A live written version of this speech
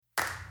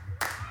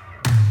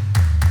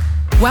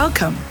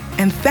Welcome,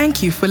 and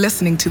thank you for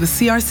listening to the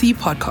CRC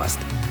podcast,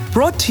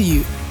 brought to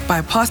you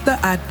by Pastor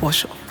Ad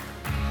Bosho.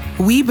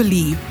 We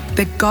believe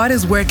that God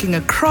is working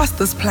across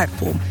this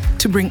platform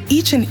to bring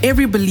each and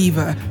every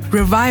believer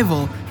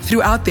revival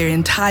throughout their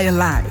entire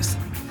lives.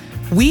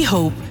 We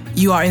hope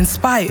you are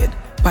inspired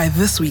by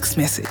this week's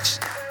message.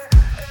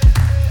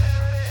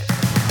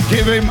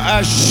 Give him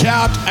a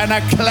shout and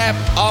a clap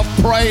of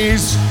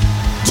praise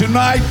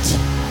tonight.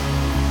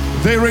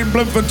 There in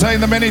Bloemfontein,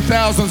 the many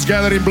thousands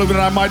gathered in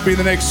Bloemfontein. I might be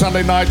the next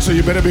Sunday night, so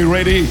you better be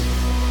ready,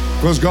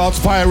 because God's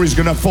fire is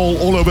going to fall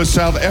all over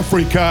South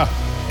Africa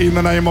in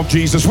the name of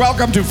Jesus.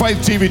 Welcome to Faith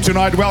TV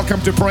tonight.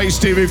 Welcome to Praise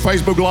TV,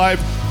 Facebook Live,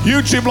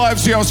 YouTube Live,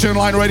 CRC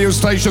Online radio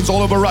stations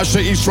all over Russia,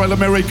 Israel,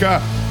 America,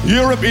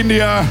 Europe,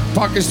 India,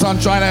 Pakistan,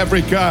 China,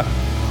 Africa,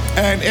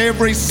 and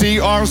every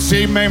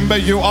CRC member.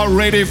 You are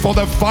ready for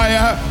the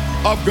fire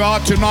of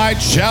God tonight.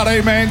 Shout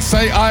amen.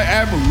 Say, I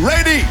am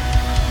ready.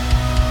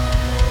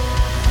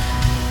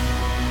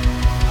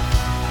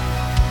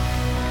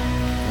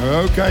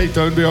 Okay,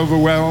 don't be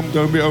overwhelmed.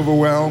 Don't be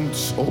overwhelmed,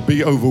 or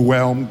be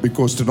overwhelmed,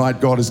 because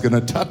tonight God is going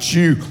to touch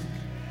you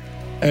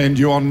and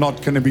you are not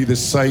going to be the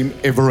same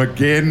ever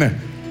again,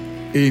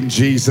 in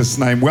Jesus'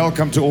 name.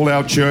 Welcome to all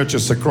our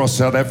churches across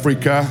South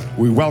Africa.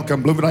 We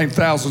welcome Bloemfontein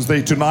thousands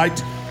there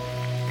tonight.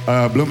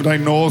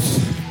 Bloemfontein North,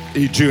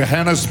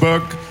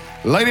 Johannesburg,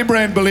 Lady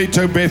Brand,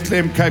 Ballito,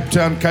 Bethlehem,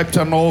 Cape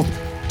Town North,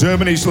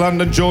 Durban, East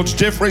London, George,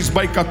 Jeffreys,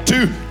 Baker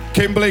 2,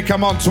 Kimberley,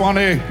 come on,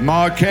 Tshwane,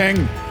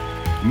 Mahakeng,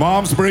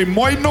 Malmesbury,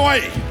 mooi nooi.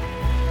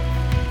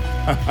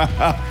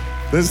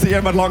 Dis die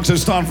een wat langs jou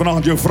staan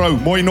vanaand, jou vrou,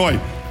 mooi nooi.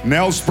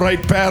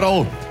 Nelspruit,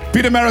 Parel,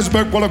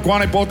 Pietermaritzburg,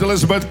 Polokwane, Port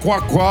Elizabeth,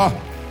 Kwakwa,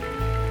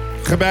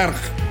 Geberg,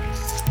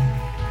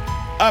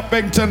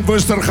 Uppington,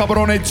 Worcester,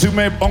 Gaborone,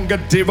 Tsume,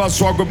 Ongativa,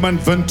 Swakopmund,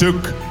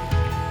 Windhoek.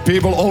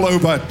 People all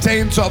over,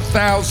 tens of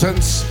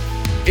thousands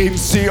in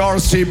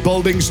CRC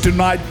buildings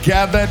tonight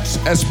gathered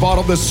as part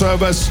of the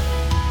service.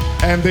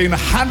 And then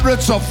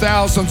hundreds of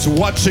thousands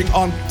watching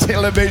on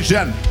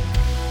television.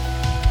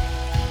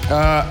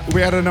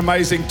 We had an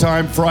amazing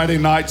time Friday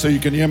night, so you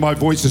can hear my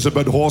voice is a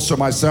bit hoarse, so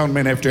my sound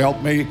men have to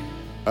help me.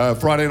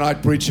 Friday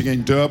night preaching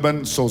in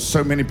Durban,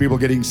 so many people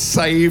getting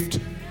saved.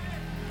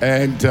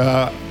 And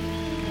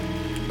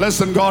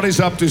listen, God is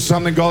up to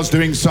something. God's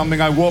doing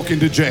something. I walk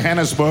into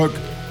Johannesburg,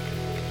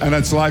 and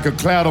it's like a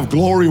cloud of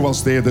glory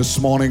was there this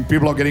morning.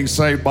 People are getting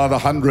saved by the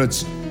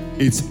hundreds.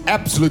 It's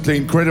absolutely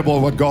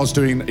incredible what God's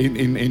doing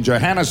in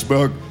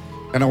Johannesburg.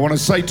 And I want to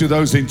say to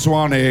those in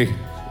Tshwane,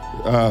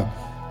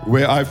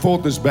 where I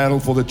fought this battle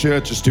for the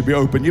churches to be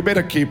open, you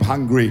better keep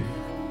hungry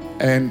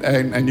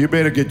and you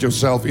better get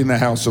yourself in the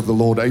house of the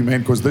Lord.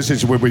 Amen. Because this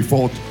is where we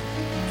fought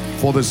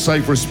for the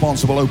safe,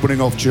 responsible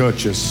opening of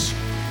churches.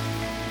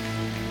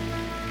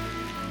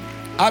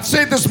 I've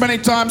said this many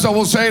times, I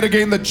will say it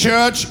again. The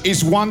church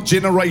is one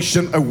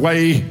generation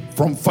away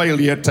from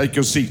failure. Take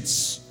your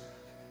seats.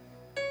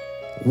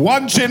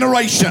 One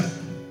generation.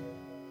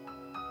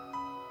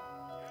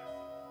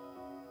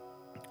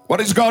 What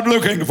is God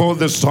looking for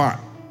this time?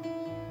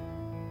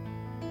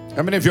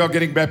 How many of you are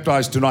getting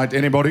baptized tonight?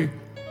 Anybody?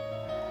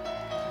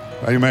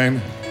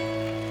 Amen.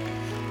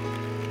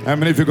 How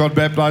many of you got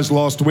baptized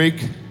last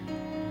week?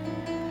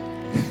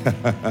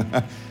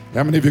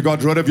 How many of you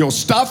got rid of your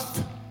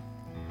stuff?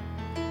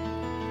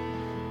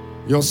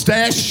 Your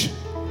stash?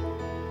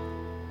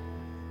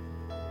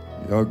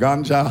 Your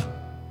ganja?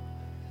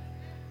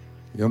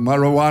 Your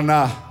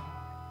marijuana,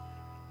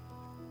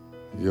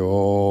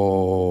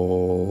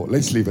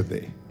 let's leave it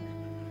there.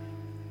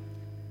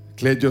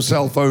 Cleared your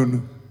cell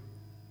phone.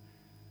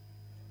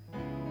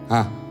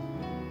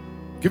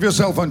 Give your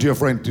cell phone to your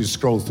friend to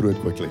scroll through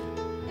it quickly.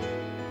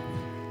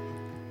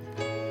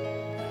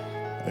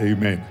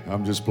 Amen.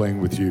 I'm just playing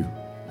with you.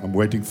 I'm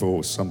waiting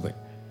for something.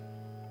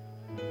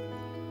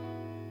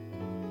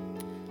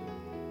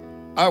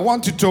 I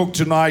want to talk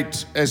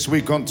tonight as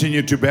we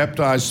continue to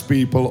baptize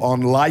people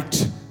on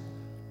light,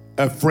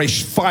 a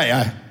fresh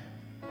fire.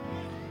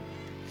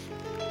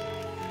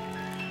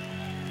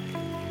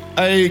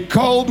 A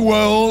cold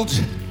world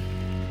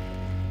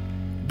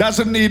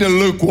doesn't need a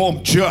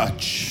lukewarm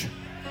church.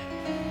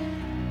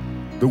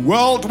 The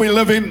world we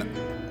live in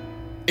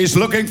is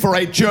looking for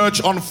a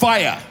church on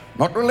fire,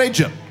 not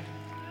religion.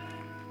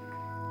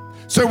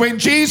 So when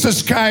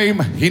Jesus came,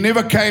 he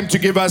never came to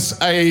give us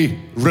a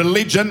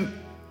religion.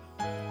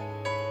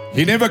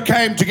 He never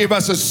came to give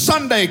us a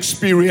Sunday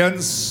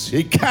experience.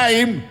 He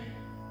came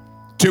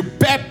to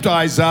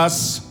baptize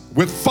us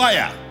with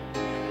fire.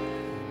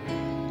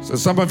 So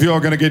some of you are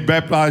going to get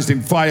baptized in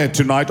fire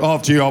tonight.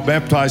 After you are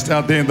baptized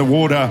out there in the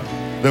water,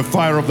 the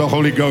fire of the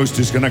Holy Ghost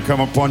is going to come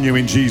upon you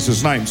in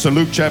Jesus' name. So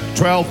Luke chapter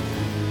 12,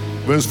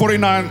 verse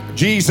 49,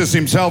 Jesus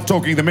himself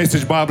talking the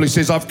Message Bible, he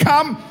says, I've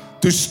come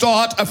to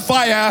start a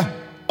fire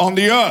on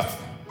the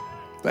earth.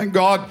 Thank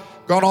God,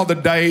 gone are the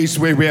days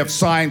where we have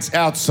signs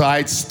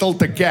outside,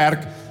 stilte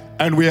kerk,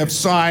 and we have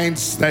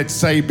signs that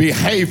say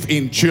behave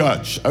in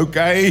church,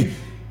 okay?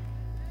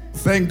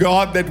 Thank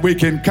God that we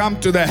can come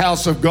to the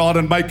house of God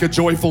and make a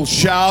joyful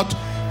shout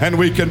and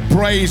we can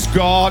praise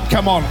God.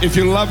 Come on, if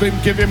you love Him,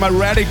 give Him a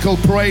radical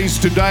praise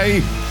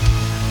today.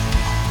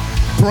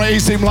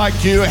 Praise Him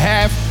like you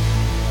have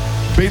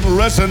been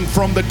risen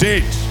from the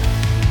dead.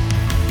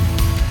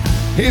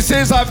 He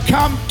says, I've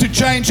come to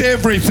change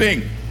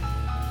everything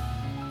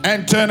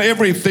and turn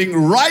everything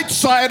right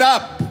side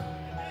up.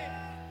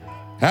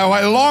 How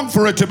I long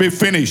for it to be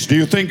finished. Do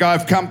you think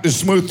I've come to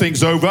smooth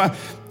things over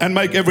and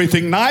make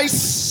everything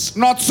nice?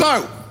 Not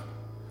so.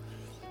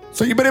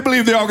 So you better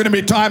believe there are going to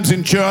be times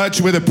in church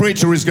where the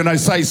preacher is going to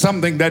say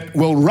something that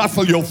will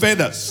ruffle your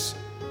feathers.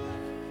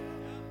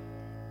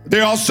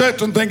 There are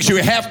certain things you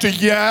have to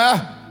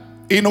hear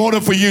in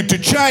order for you to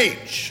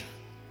change.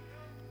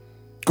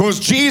 Because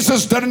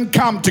Jesus didn't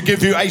come to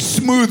give you a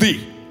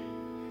smoothie.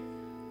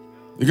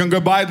 You can go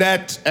buy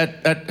that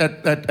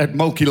at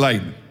Milky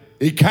Lane.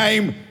 He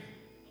came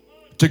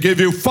to give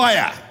you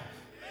fire.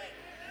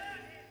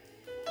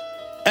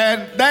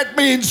 And that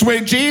means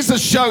when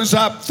Jesus shows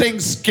up,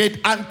 things get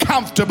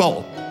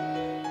uncomfortable.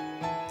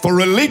 For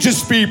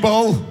religious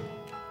people,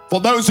 for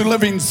those who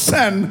live in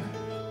sin,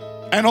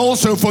 and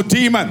also for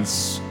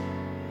demons.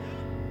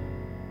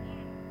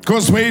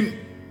 Because when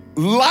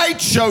light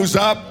shows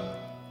up,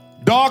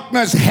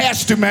 darkness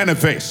has to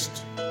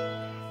manifest.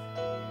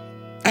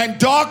 And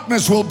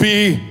darkness will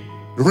be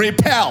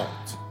repelled.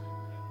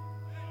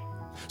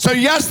 So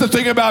here's the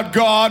thing about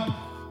God.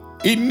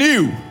 He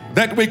knew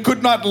that we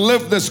could not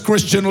live this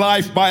Christian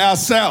life by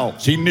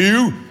ourselves. He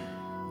knew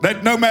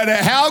that no matter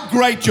how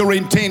great your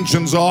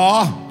intentions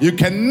are, you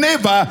can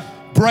never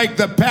break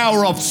the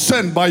power of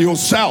sin by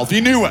yourself.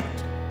 He knew it.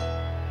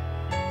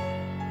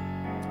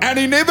 And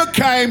He never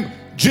came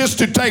just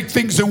to take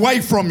things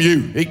away from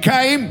you. He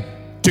came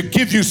to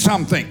give you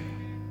something.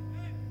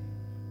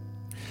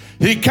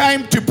 He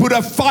came to put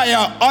a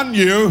fire on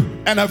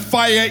you and a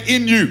fire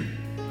in you.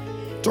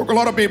 Talk a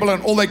lot of people,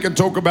 and all they can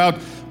talk about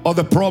are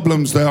the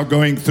problems they are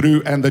going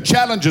through and the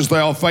challenges they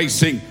are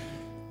facing.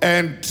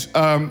 And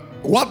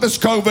what this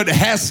COVID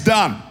has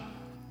done.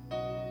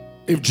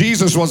 If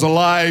Jesus was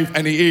alive,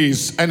 and He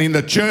is, and in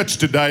the church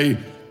today,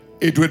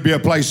 it would be a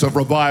place of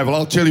revival.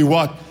 I'll tell you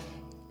what,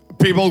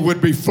 people would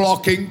be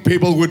flocking,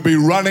 people would be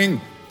running,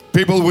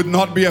 people would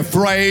not be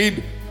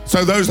afraid.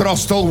 So those that are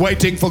still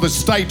waiting for the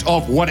state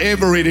of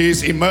whatever it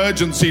is,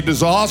 emergency,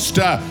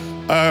 disaster,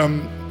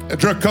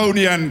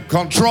 draconian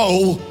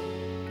control,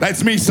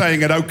 that's me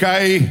saying it,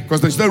 okay? Because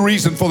there's no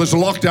reason for this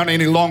lockdown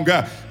any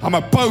longer. I'm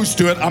opposed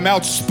to it. I'm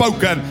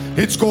outspoken.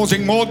 It's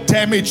causing more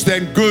damage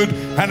than good.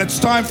 And it's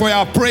time for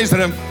our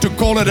president to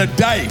call it a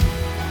day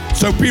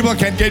so people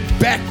can get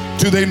back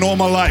to their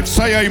normal life.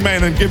 Say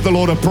amen and give the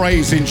Lord a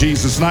praise in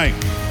Jesus' name.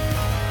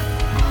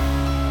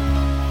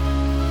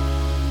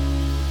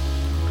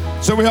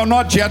 So we are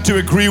not here to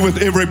agree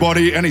with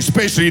everybody, and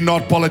especially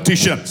not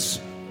politicians.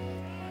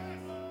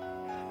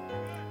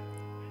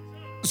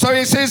 So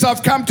He says,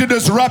 I've come to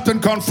disrupt and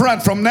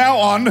confront. From now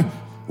on,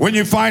 when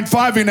you find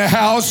 5 in a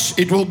house,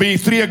 it will be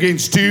 3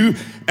 against 2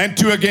 and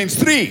 2 against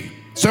 3.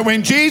 So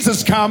when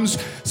Jesus comes,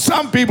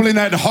 some people in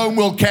that home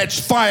will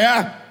catch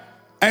fire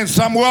and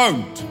some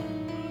won't.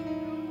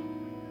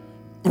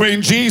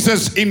 When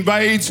Jesus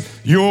invades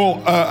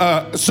your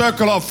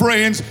circle of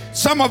friends,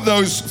 some of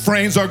those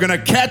friends are going to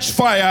catch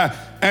fire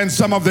and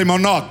some of them are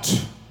not.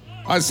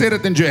 I said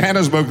it in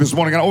Johannesburg this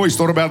morning. I always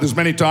thought about this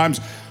many times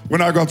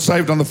when I got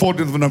saved on the 14th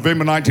of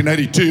November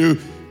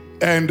 1982.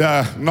 And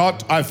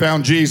not I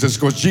found Jesus,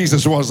 because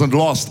Jesus wasn't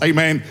lost.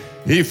 Amen.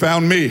 He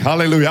found me.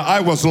 Hallelujah.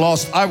 I was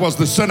lost. I was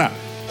the sinner.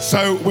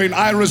 So when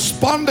I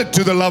responded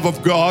to the love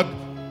of God,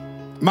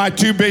 my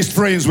 2 best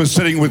friends were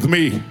sitting with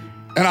me.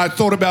 And I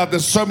thought about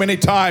this so many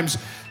times,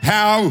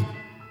 how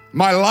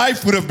my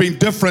life would have been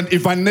different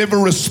if I never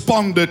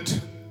responded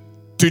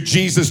to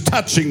Jesus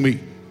touching me.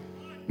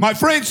 My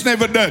friends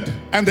never did,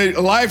 and their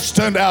lives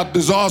turned out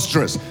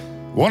disastrous.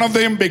 One of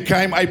them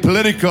became a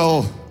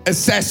political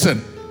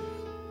assassin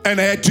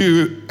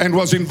and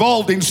was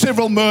involved in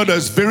several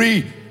murders,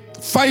 very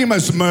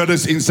famous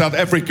murders in South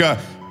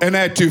Africa, and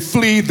had to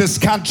flee this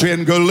country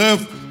and go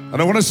live. I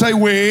don't want to say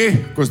where,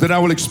 because then I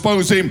will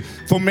expose him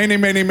for many,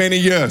 many, many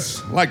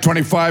years, like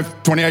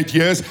 25, 28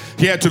 years.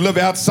 He had to live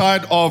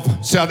outside of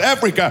South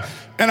Africa.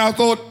 And I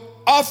thought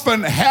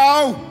often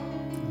how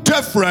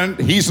different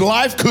his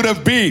life could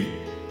have been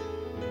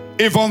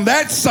if on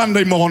that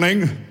Sunday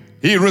morning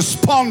he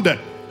responded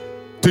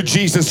to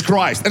Jesus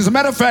Christ. As a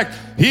matter of fact,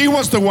 he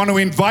was the one who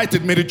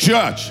invited me to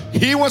church.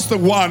 He was the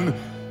one.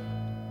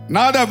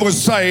 Nadav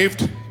was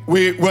saved.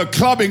 We were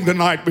clubbing the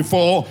night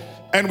before,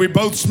 and we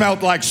both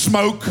smelled like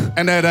smoke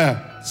and had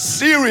a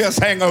serious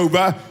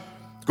hangover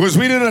because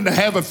we didn't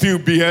have a few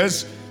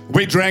beers.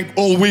 We drank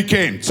all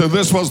weekend. So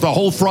this was the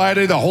whole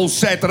Friday, the whole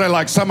Saturday,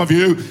 like some of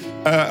you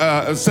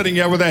sitting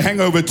here with a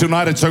hangover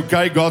tonight. It's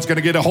okay. God's going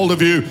to get a hold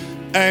of you.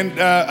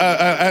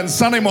 And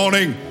Sunday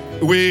morning,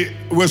 we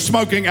were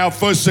smoking our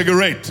first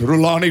cigarette,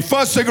 Rulani.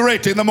 First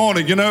cigarette in the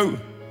morning, you know.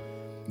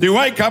 You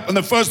wake up and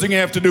the first thing you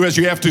have to do is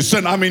you have to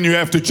sin. I mean, you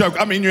have to choke.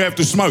 I mean, you have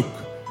to smoke.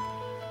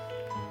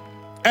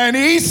 And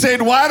he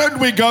said, why don't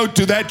we go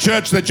to that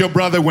church that your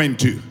brother went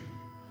to?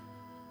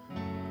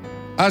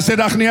 I said,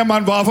 ach nee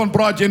man, waarvan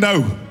praat jy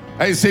nou?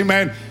 He said,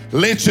 man,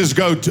 let's just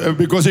go,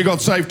 because he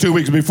got saved 2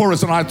 weeks before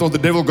us, and I thought the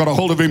devil got a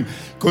hold of him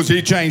because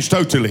he changed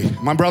totally.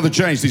 My brother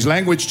changed. His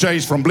language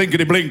changed from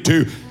blinkety-blink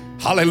to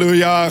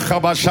hallelujah.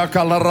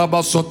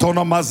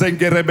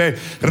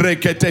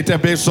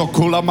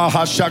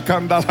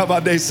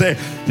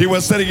 He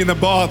was sitting in the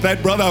bar,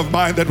 that brother of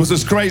mine that was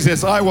as crazy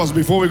as I was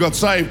before we got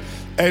saved,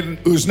 and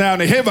who's now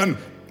in heaven.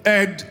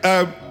 And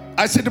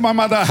I said to my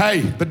mother,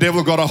 hey, the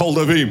devil got a hold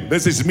of him.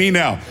 This is me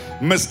now,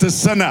 Mr.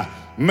 Sinner.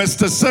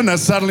 Mr. Sinner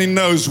suddenly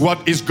knows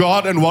what is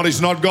God and what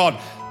is not God.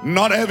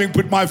 Not having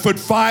put my foot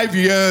 5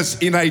 years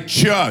in a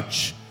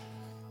church.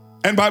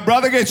 And my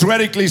brother gets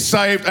radically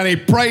saved, and he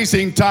prays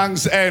in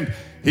tongues, and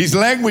his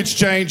language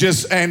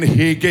changes, and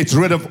he gets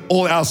rid of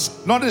all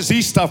else. Not as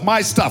his stuff,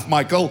 my stuff,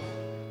 Michael.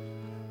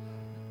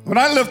 When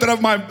I lifted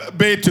up my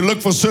bed to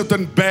look for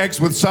certain bags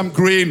with some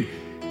green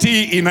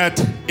tea in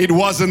it, it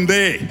wasn't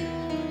there.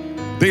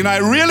 Then I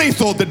really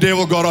thought the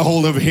devil got a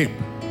hold of him,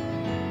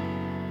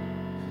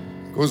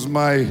 because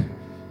my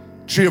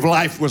tree of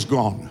life was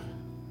gone.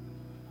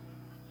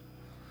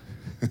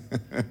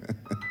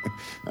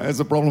 That's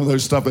the problem with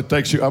those stuff. It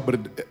takes you up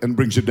and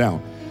brings you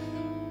down.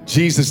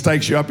 Jesus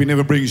takes you up, he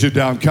never brings you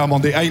down. Come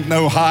on, there ain't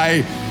no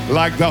high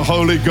like the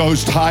Holy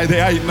Ghost high.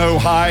 There ain't no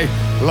high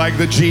like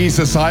the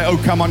Jesus high. Oh,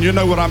 come on, you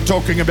know what I'm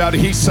talking about.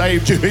 He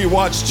saved you, he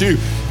watched you.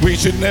 We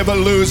should never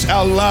lose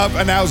our love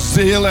and our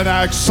zeal and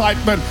our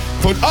excitement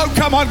for, oh,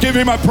 come on, give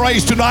him a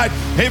praise tonight.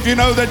 If you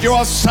know that you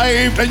are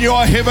saved and you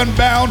are heaven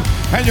bound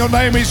and your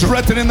name is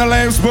written in the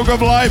Lamb's Book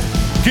of Life,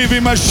 give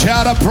him a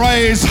shout of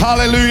praise.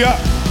 Hallelujah.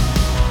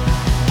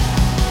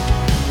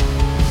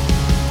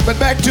 But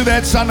back to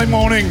that Sunday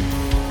morning.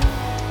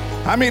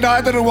 I mean,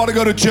 I didn't want to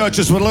go to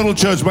churches, but a little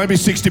church, maybe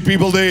 60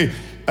 people there,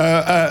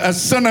 a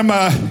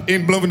cinema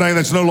in Bloemfontein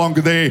that's no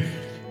longer there.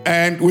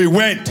 And we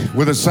went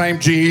with the same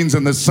jeans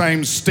and the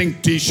same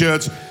stink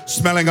t-shirts,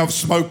 smelling of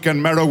smoke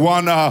and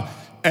marijuana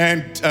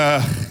and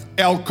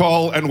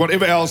alcohol and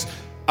whatever else.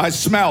 I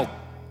smelled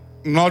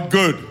not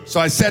good. So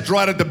I sat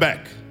right at the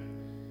back,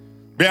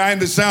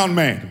 behind the sound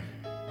man.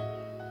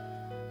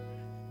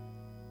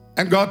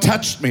 And God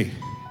touched me.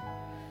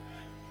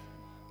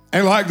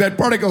 And like that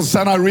prodigal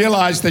son, I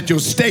realized that your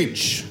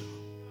stench,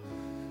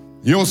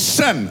 your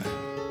sin,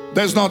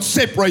 does not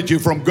separate you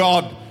from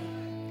God.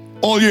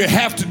 All you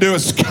have to do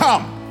is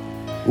come.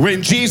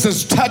 When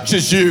Jesus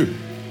touches you,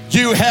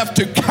 you have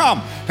to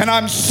come. And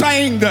I'm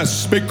saying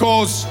this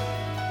because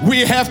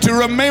we have to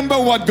remember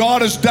what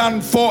God has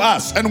done for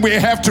us, and we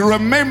have to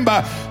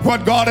remember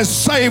what God has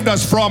saved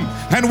us from,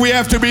 and we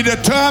have to be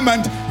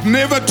determined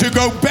never to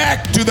go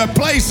back to the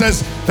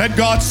places that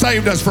God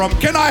saved us from.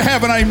 Can I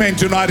have an amen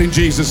tonight in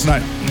Jesus'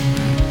 name?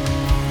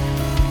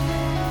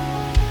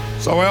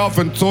 So I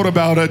often thought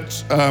about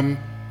it.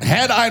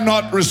 Had I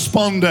not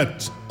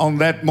responded on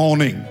that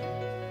morning,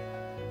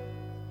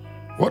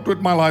 what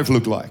would my life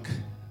look like?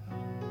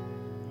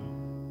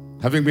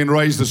 Having been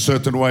raised a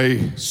certain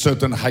way,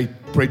 certain hate,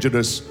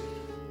 prejudice,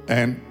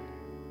 and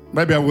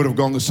maybe I would have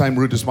gone the same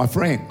route as my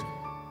friend.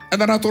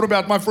 And then I thought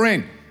about my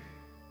friend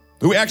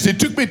who actually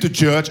took me to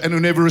church and who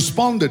never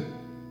responded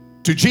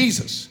to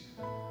Jesus,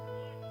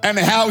 and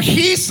how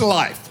his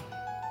life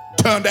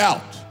turned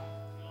out.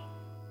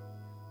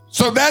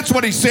 So that's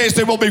what he says.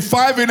 There will be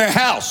 5 in a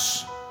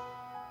house.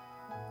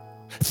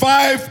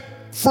 5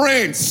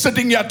 friends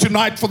sitting here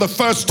tonight for the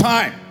first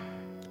time.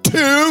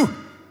 2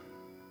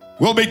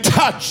 will be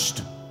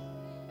touched,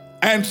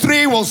 and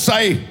 3 will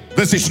say,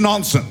 this is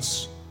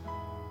nonsense,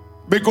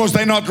 because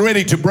they're not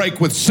ready to break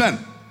with sin,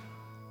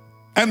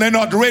 and they're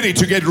not ready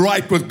to get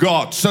right with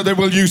God. So they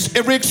will use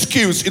every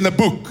excuse in the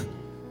book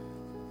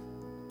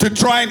to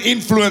try and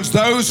influence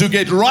those who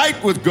get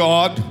right with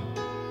God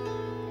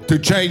to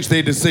change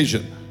their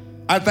decision.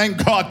 I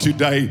thank God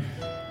today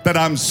that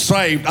I'm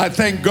saved. I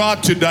thank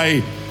God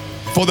today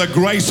for the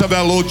grace of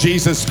our Lord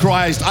Jesus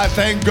Christ. I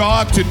thank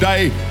God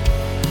today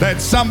that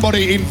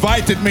somebody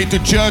invited me to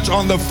church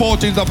on the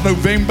 14th of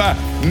November,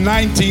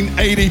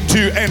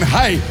 1982. And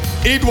hey,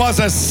 it was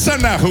a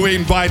sinner who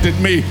invited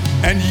me.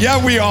 And here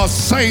we are,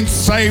 saints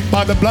saved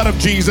by the blood of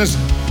Jesus.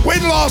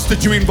 When last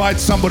did you invite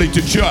somebody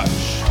to church?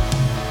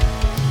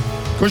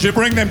 Because you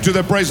bring them to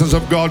the presence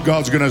of God,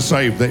 God's going to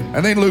save them.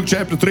 And then Luke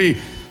chapter 3,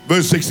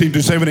 verse 16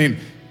 to 17.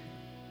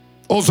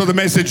 Also the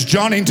message,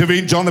 John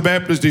intervened, John the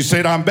Baptist. He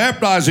said, I'm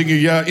baptizing you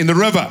here in the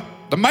river.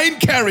 The main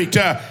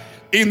character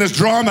in this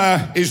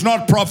drama is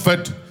not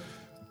Prophet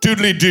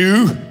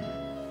Doodly-Doo.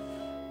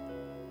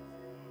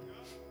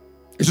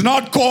 It's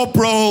not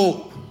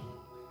Corporal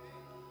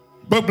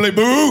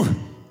Bubbly-Boo.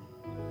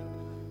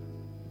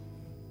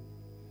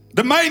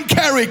 The main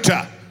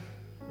character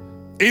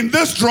in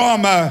this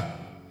drama,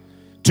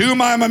 to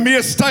whom I am a mere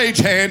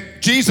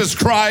stagehand, Jesus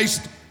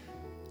Christ,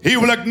 he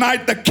will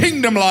ignite the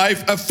kingdom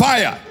life of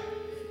fire.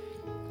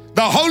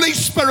 The Holy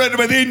Spirit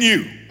within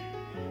you,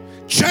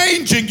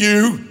 changing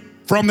you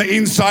from the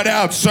inside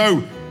out.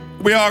 So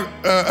we are,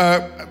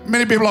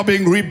 many people are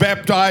being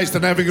rebaptized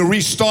and having a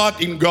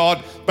restart in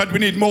God, but we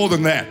need more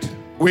than that.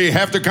 We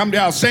have to come to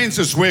our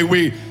senses where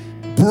we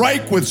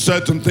break with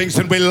certain things,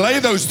 and we lay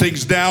those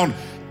things down,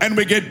 and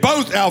we get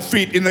both our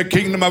feet in the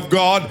kingdom of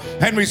God,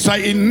 and we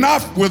say,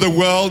 enough with the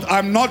world.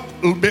 I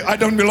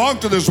don't belong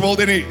to this world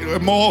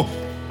anymore,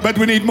 but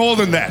we need more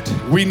than that.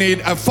 We need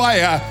a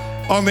fire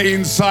on the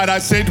inside. I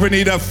said we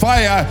need a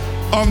fire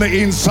on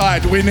the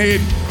inside. We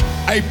need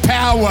a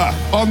power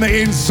on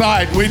the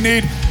inside. We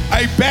need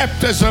a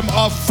baptism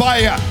of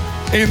fire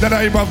in the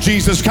name of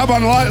Jesus. Come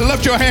on,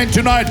 lift your hand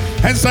tonight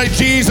and say,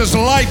 Jesus,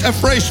 light a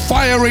fresh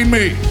fire in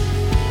me.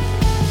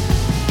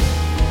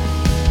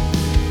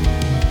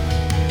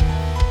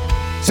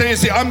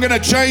 Say, I'm going to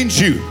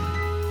change you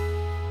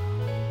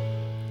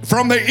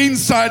from the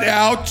inside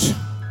out.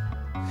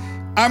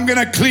 I'm going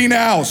to clean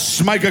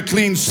house, make a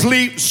clean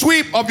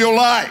sweep of your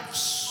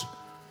lives.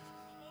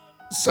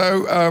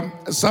 So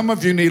some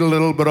of you need a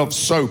little bit of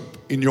soap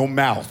in your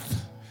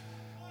mouth,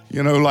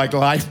 you know, like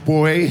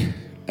Lifebuoy,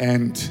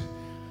 and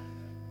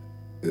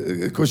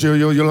because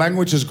your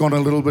language has gone a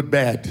little bit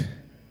bad.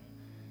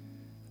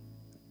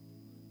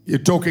 You're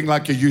talking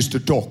like you used to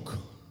talk.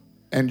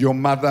 And your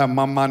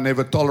mama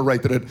never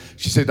tolerated it.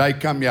 She said, hey,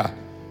 come here.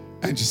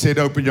 And she said,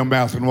 open your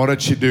mouth. And what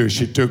did she do?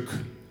 She took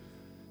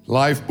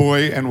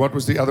Lifebuoy, and what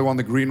was the other one,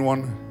 the green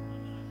one?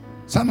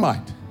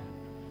 Sunlight.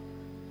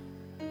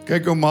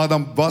 Kyk hoe maar,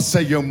 dan was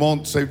sy jou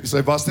mond.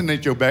 Sy was nie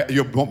net jou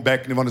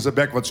bek nie, want is 'n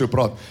bek wat so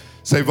praat.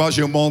 Sy was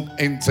jou mond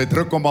en sy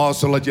druk hom maar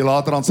sodat jy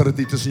later aan sit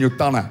dit tussen jou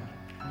tande.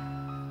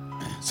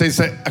 Sy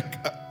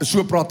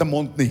so praat 'n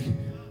mond nie.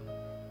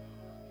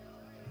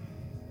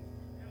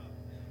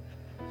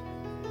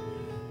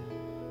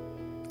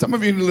 Some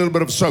of you need a little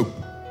bit of soap.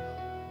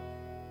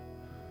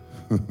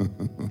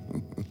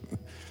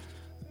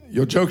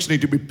 Your jokes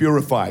need to be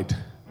purified.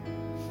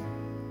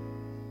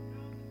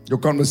 Your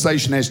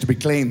conversation has to be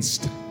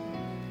cleansed.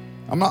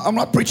 I'm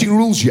not preaching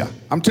rules here.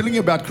 I'm telling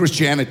you about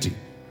Christianity.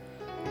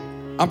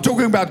 I'm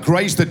talking about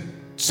grace that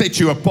sets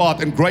you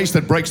apart, and grace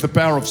that breaks the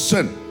power of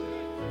sin,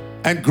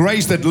 and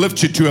grace that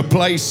lifts you to a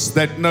place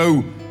that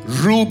no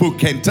rule book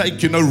can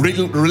take you, no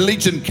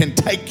religion can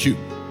take you.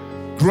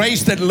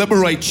 Grace that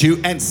liberates you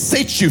and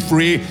sets you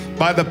free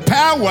by the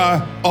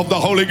power of the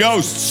Holy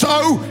Ghost,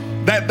 so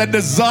that the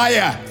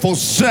desire for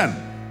sin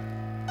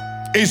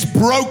is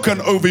broken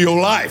over your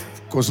life.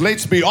 Because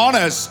let's be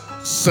honest,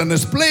 sin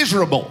is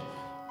pleasurable.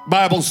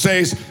 Bible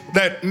says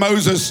that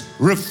Moses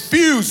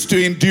refused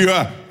to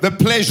endure the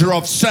pleasure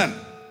of sin.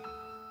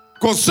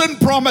 Because sin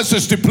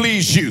promises to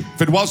please you.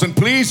 If it wasn't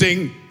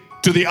pleasing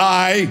to the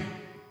eye,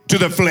 to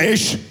the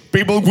flesh,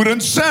 people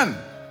wouldn't sin.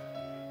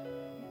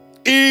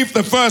 Eve,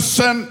 the first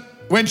sin,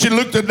 when she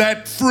looked at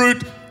that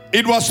fruit,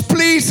 it was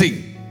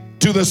pleasing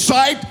to the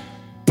sight,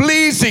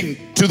 pleasing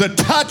to the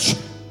touch,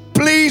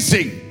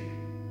 pleasing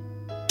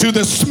to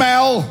the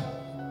smell,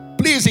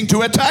 pleasing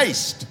to a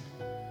taste.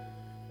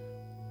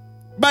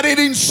 But it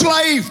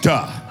enslaved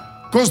her,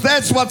 because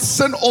that's what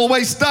sin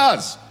always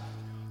does.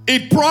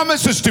 It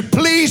promises to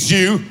please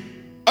you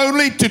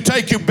only to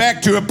take you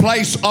back to a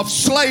place of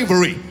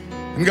slavery.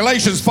 In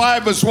Galatians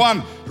 5 verse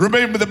 1,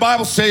 remember the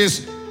Bible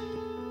says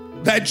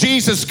that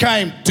Jesus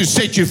came to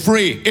set you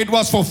free. It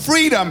was for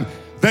freedom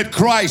that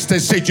Christ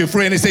has set you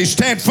free. And he says,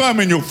 stand firm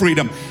in your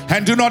freedom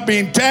and do not be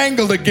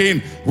entangled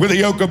again with the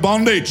yoke of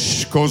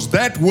bondage. Because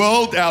that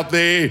world out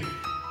there,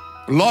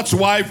 Lot's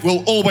wife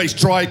will always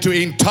try to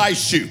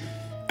entice you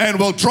and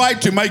will try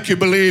to make you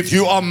believe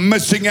you are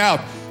missing out.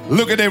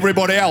 Look at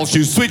everybody else.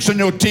 You switch on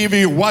your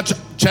TV, you watch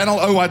channel,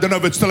 I don't know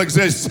if it still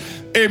exists,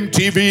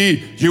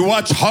 MTV, you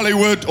watch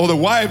Hollywood or the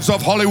wives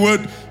of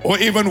Hollywood, or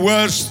even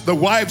worse, the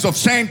wives of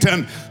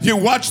Satan. You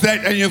watch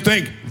that and you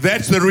think,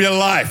 that's the real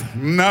life.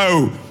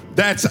 No,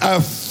 that's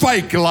a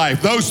fake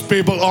life. Those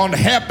people aren't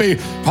happy.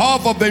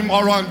 Half of them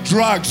are on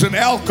drugs and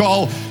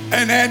alcohol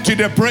and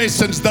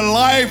antidepressants. The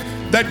life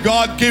that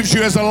God gives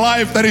you is a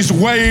life that is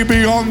way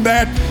beyond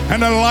that,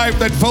 and a life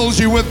that fills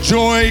you with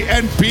joy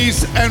and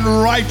peace and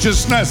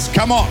righteousness.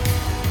 Come on.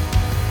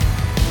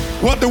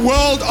 What the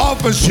world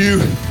offers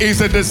you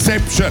is a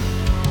deception.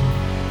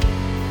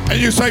 And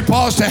you say,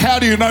 Pastor, how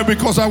do you know?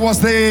 Because I was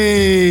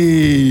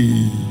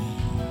there.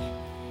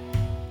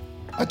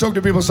 I talk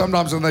to people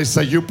sometimes and they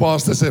say, you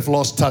pastors have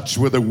lost touch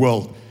with the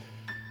world.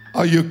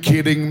 Are you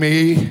kidding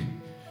me?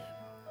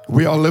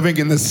 We are living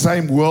in the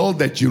same world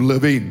that you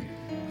live in.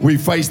 We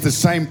face the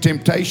same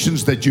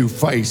temptations that you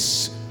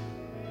face.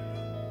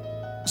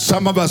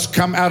 Some of us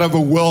come out of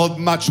a world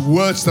much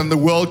worse than the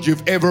world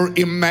you've ever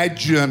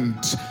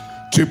imagined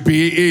to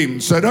be in.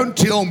 So don't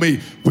tell me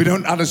we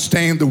don't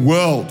understand the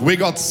world. We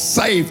got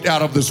saved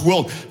out of this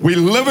world. We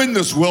live in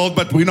this world,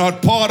 but we're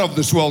not part of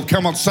this world.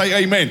 Come on,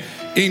 say amen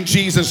in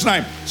Jesus'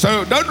 name.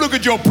 So don't look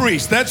at your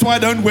priest. That's why I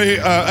don't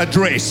wear a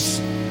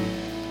dress.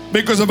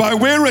 Because if I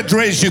wear a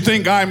dress, you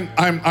think I'm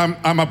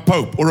a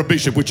pope or a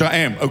bishop, which I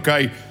am,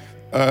 okay?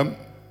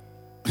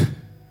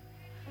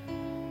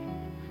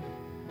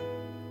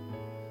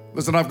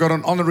 Listen, I've got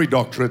an honorary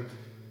doctorate.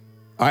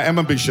 I am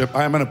a bishop,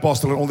 I am an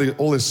apostle, and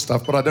all this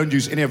stuff, but I don't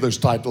use any of those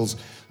titles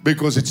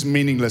because it's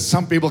meaningless.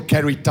 Some people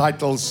carry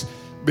titles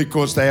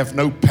because they have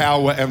no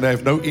power and they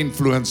have no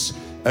influence,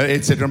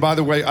 etc. And by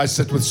the way, I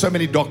sit with so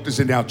many doctors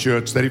in our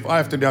church that if I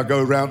have to now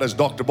go around as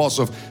Dr.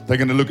 Boshoff, they're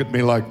going to look at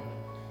me like,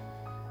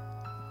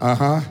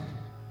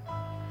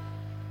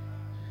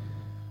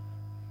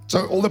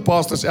 So all the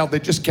pastors out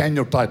there, just can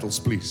your titles,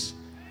 please.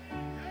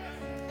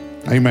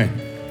 Amen.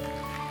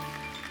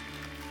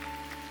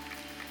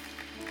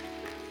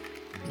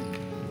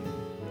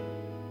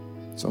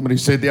 Somebody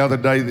said the other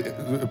day,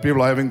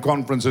 people are having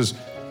conferences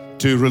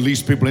to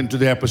release people into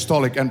the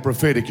apostolic and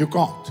prophetic. You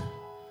can't.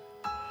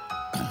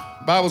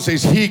 The Bible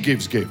says He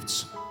gives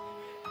gifts.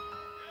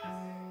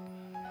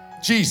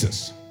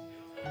 Jesus.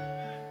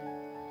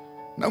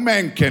 No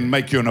man can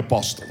make you an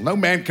apostle. No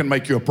man can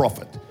make you a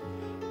prophet.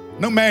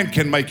 No man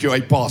can make you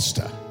a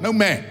pastor. No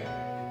man.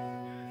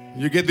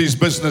 You get these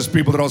business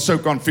people that are so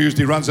confused.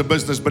 He runs a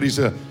business, but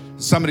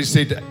somebody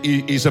said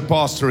he's a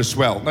pastor as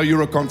well. No,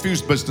 you're a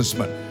confused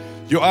businessman.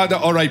 You either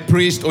are a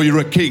priest or you're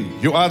a king.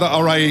 You either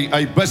are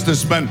a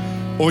businessman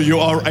or you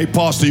are a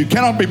pastor. You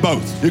cannot be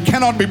both. You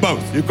cannot be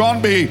both. You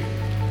can't be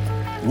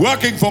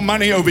working for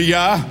money over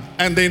here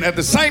and then at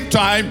the same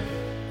time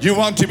you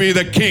want to be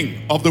the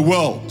king of the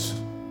world,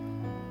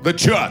 the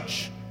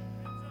church.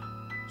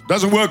 It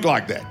doesn't work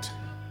like that.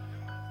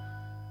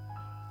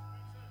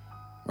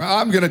 Well,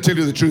 I'm going to tell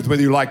you the truth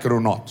whether you like it or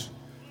not. So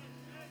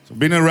I've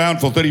been around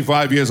for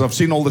 35 years. I've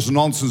seen all this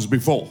nonsense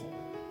before.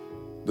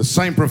 The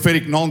same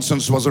prophetic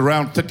nonsense was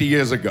around 30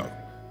 years ago.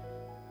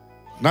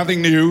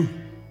 Nothing new.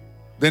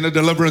 Then a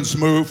deliverance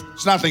move.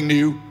 It's nothing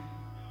new.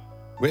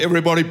 Where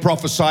everybody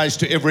prophesies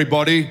to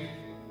everybody.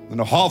 And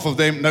half of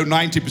them,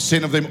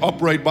 90% of them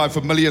operate by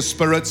familiar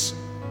spirits.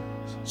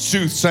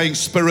 Soothsaying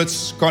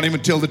spirits. Can't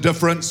even tell the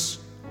difference.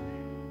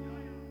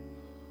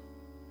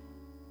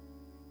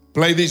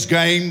 Play these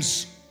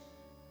games.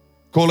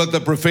 Call it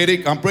the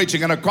prophetic. I'm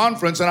preaching in a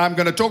conference and I'm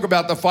going to talk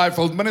about the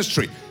fivefold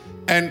ministry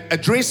and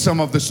address some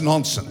of this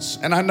nonsense.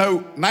 And I know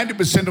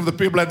 90% of the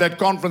people at that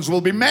conference will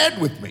be mad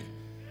with me.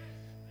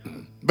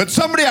 But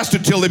somebody has to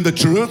tell them the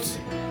truth.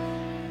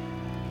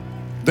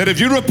 That if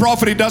you're a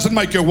prophet, it doesn't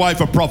make your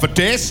wife a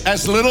prophetess.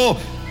 As little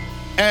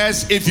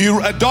as if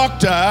you're a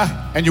doctor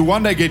and you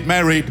one day get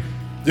married,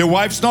 your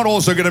wife's not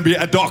also going to be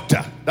a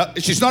doctor.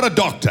 She's not a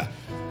doctor.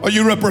 Or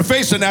you're a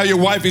professor, now your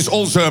wife is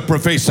also a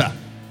professor.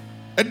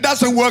 It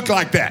doesn't work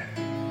like that.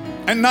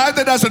 And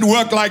neither does it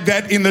work like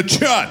that in the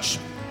church.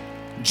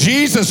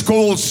 Jesus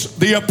calls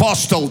the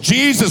apostle.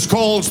 Jesus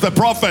calls the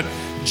prophet.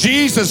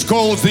 Jesus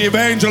calls the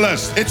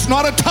evangelist. It's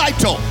not a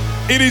title.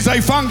 It is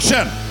a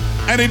function.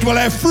 And it will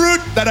have fruit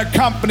that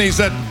accompanies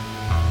it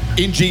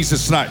in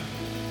Jesus' name.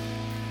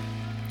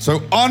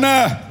 So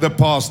honor the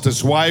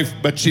pastor's wife,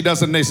 but she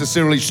doesn't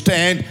necessarily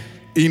stand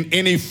in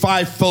any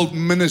fivefold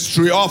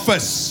ministry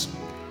office.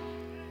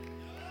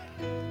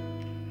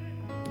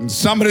 And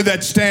somebody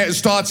that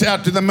starts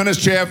out to the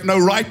ministry have no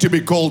right to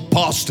be called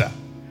pastor.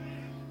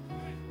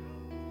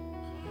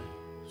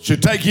 It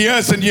should take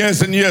years and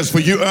years and years for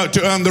you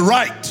to earn the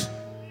right.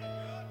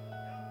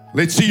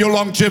 Let's see your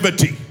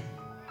longevity.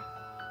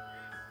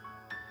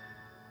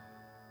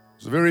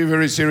 It's a very,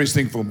 very serious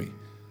thing for me.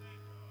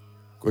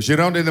 Because you're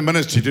not in the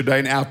ministry today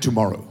and out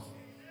tomorrow.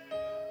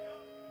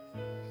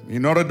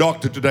 You're not a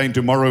doctor today and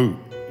tomorrow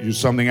you're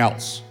something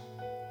else.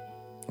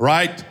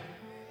 Right?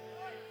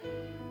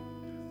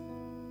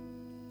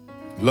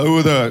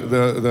 Lower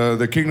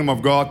the kingdom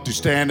of God to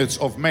standards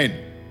of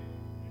men.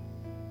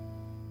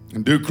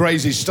 And do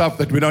crazy stuff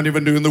that we don't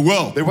even do in the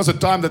world. There was a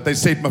time that they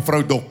said,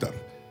 mevrou dokter.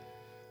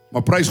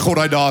 Maar prys God,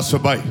 hy daar is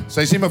verby.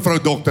 Sy sê mevrou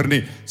dokter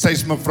nie, sy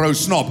is mevrou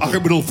snop. Ag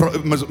ek bedoel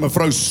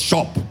mevrou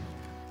shop.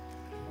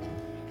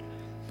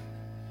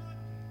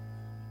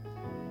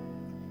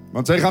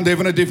 Want sy gaan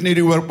definitief nie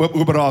die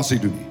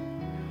operasie doen nie.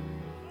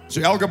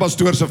 So elke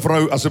pastoor se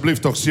vrou,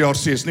 asseblief tog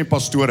CRC is nie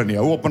pastore nie.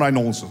 Hou op met daai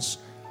nonsens.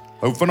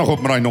 Hou vinnig op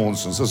met daai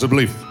nonsens,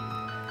 asseblief.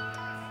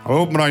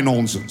 Hou op met daai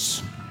nonsens.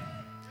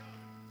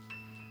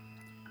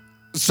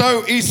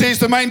 So he says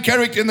the main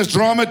character in this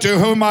drama to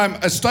whom I'm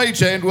a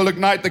stagehand will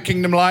ignite the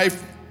kingdom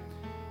life.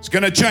 It's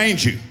going to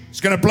change you. It's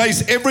going to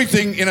place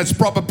everything in its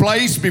proper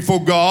place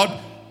before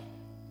God.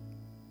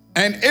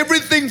 And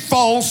everything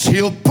false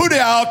he'll put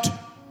out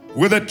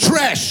with a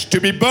trash to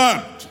be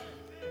burned.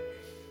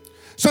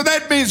 So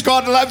that means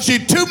God loves you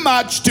too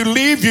much to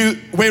leave you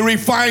where He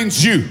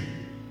finds you.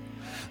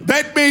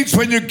 That means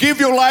when you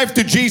give your life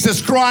to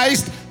Jesus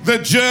Christ, the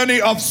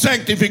journey of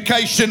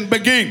sanctification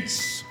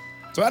begins.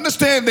 So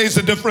understand there's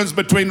a difference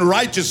between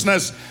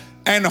righteousness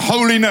and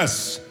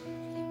holiness.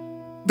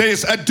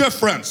 There's a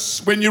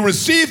difference. When you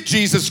receive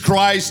Jesus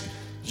Christ,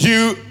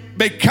 you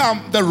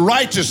become the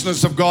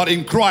righteousness of God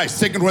in Christ.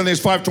 2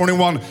 Corinthians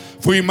 5:21,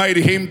 for He made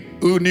Him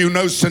who knew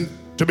no sin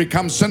to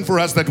become sin for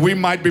us, that we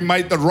might be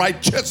made the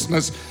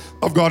righteousness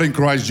of God in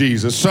Christ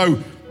Jesus. So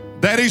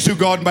that is who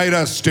God made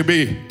us to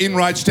be, in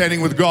right standing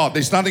with God.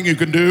 There's nothing you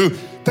can do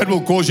that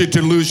will cause you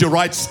to lose your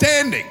right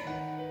standing.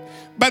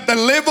 But the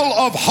level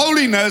of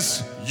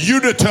holiness,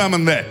 you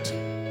determine that.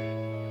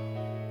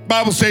 The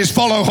Bible says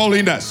follow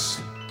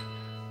holiness.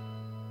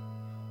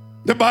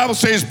 The Bible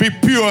says be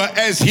pure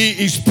as He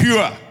is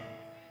pure.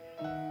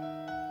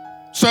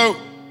 So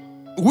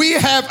we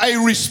have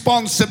a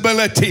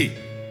responsibility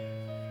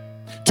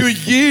to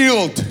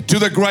yield to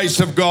the grace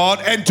of God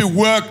and to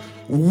work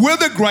with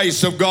the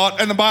grace of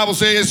God. And the Bible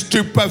says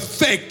to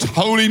perfect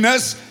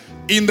holiness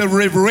in the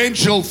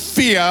reverential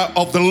fear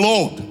of the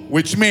Lord,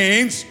 which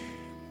means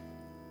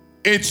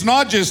it's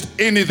not just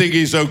anything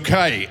is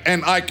okay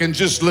and I can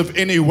just live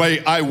any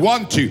way I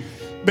want to,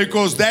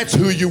 because that's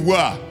who you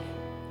were.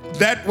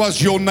 That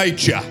was your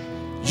nature.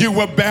 You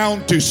were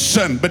bound to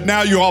sin, but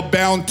now you are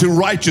bound to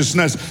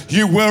righteousness.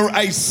 You were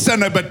a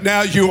sinner, but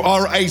now you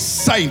are a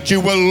saint.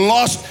 You were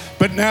lost,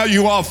 but now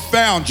you are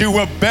found. You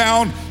were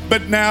bound,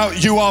 but now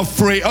you are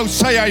free. Oh,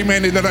 say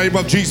amen in the name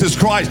of Jesus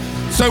Christ.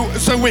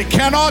 So we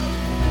cannot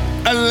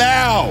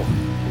allow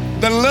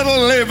the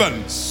little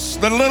leavens,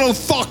 the little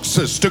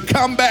foxes to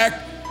come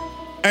back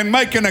and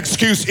make an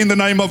excuse in the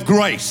name of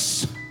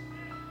grace.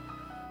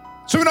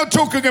 So we're not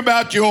talking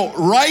about your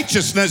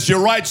righteousness,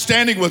 your right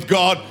standing with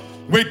God.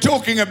 We're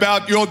talking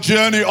about your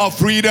journey of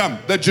freedom,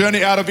 the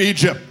journey out of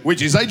Egypt,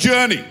 which is a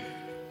journey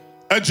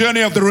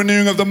of the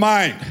renewing of the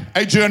mind,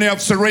 a journey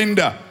of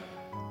surrender,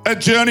 a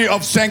journey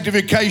of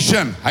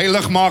sanctification,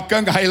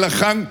 heiligmaking,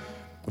 heiliging,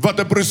 wat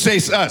 'n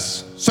proses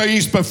is. So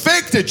He's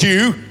perfected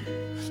you,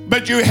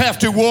 but you have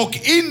to walk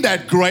in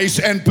that grace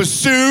and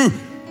pursue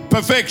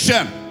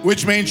perfection,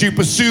 which means you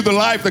pursue the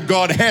life that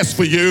God has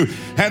for you,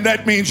 and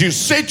that means you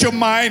set your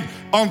mind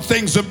on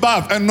things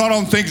above and not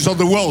on things of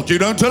the world. You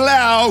don't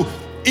allow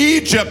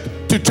Egypt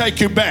to take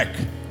you back.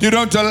 You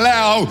don't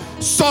allow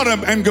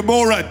Sodom and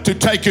Gomorrah to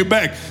take you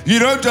back. You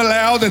don't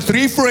allow the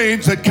 3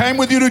 friends that came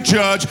with you to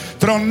church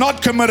that are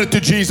not committed to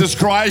Jesus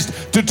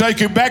Christ to take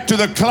you back to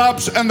the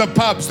clubs and the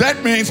pubs.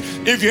 That means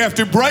if you have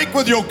to break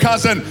with your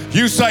cousin,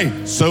 you say,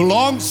 so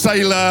long,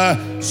 sailor,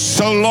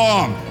 so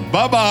long.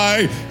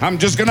 Bye-bye. I'm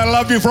just going to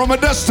love you from a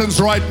distance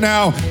right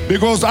now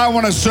because I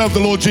want to serve the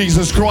Lord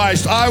Jesus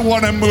Christ. I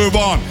want to move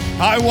on.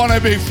 I want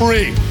to be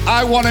free.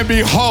 I want to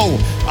be whole.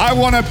 I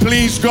want to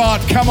please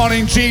God. Come on,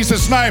 in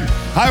Jesus' name.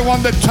 I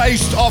want the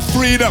taste of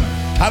freedom.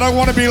 I don't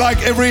want to be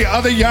like every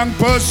other young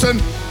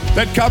person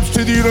that comes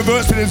to the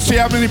university and see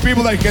how many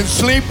people they can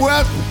sleep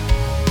with.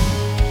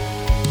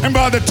 And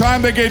by the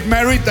time they get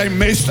married, they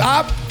messed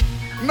up.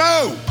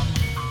 No.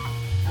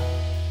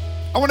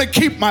 I want to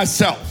keep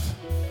myself.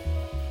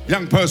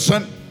 Young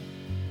person,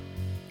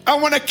 I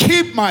want to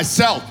keep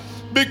myself,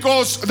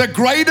 because the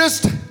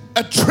greatest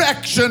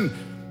attraction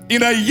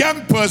in a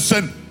young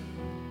person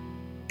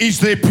is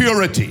their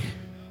purity.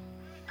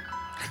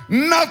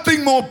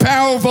 Nothing more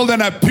powerful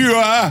than a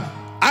pure,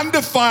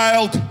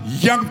 undefiled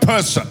young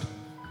person.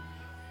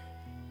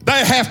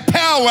 They have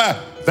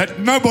power that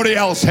nobody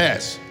else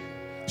has.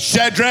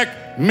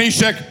 Shadrach,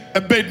 Meshach,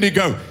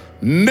 Abednego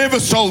never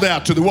sold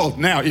out to the world.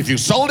 Now, if you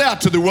sold out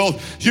to the world,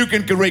 you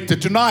can correct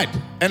it tonight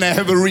and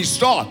have a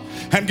restart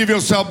and give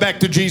yourself back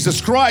to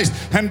Jesus Christ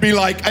and be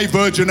like a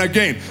virgin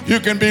again. You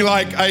can be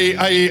like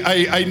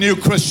a new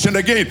Christian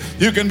again.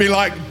 You can be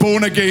like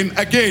born again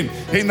again.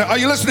 Are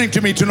you listening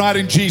to me tonight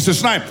in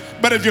Jesus' name?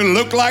 But if you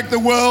look like the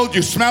world,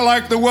 you smell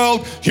like the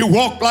world, you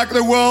walk like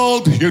the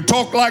world, you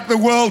talk like the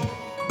world,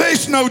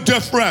 there's no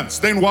difference.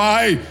 Then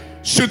why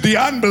should the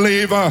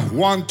unbeliever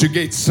want to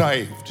get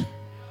saved?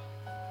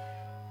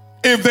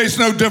 If there's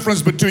no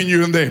difference between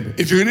you and them,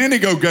 if you in any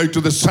go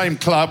to the same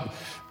club,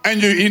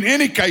 and you in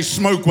any case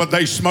smoke what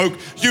they smoke,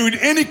 you in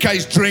any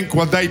case drink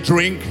what they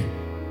drink,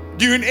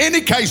 you in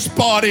any case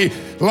party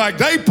like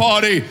they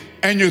party,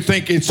 and you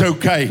think it's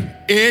okay.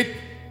 It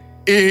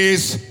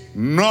is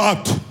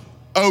not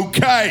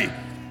okay.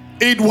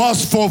 It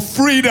was for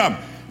freedom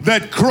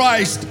that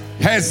Christ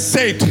has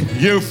set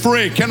you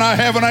free. Can I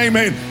have an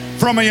amen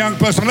from a young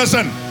person?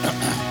 Listen,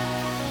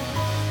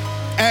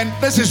 and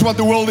this is what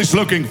the world is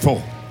looking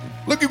for.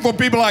 Looking for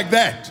people like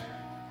that.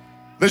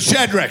 The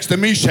Shadrachs, the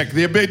Meshach,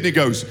 the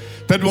Abednegos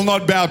that will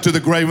not bow to the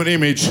graven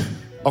image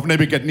of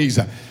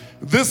Nebuchadnezzar.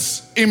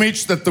 This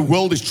image that the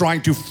world is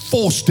trying to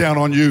force down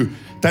on you,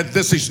 that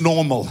this is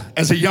normal.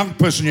 As a young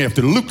person, you have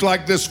to look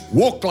like this,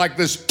 walk like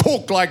this,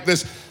 talk like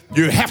this.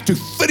 You have to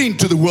fit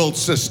into the world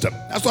system.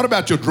 That's not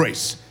about your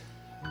dress.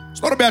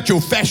 It's not about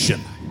your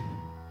fashion.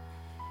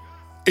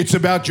 It's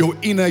about your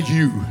inner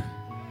you.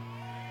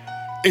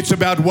 It's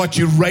about what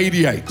you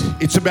radiate.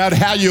 It's about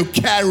how you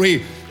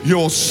carry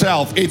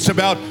yourself. It's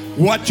about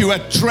what you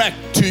attract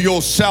to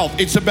yourself.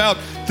 It's about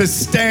the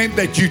stand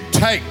that you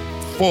take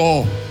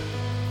for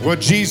what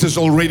Jesus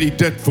already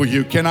did for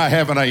you. Can I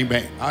have an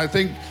amen? I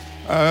think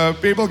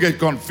people get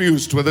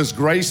confused with this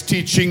grace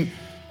teaching,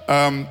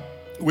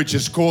 which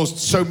has caused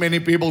so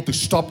many people to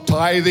stop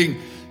tithing.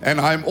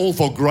 And I'm all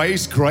for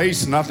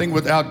grace, nothing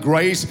without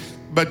grace.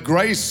 But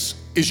grace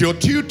is your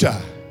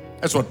tutor.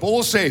 That's what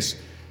Paul says.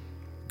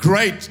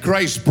 Great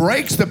grace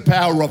breaks the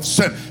power of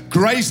sin.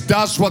 Grace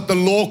does what the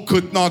law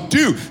could not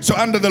do. So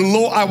under the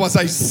law, I was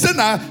a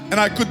sinner and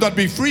I could not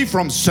be free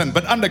from sin.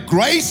 But under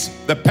grace,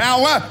 the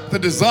power, the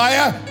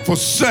desire for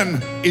sin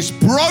is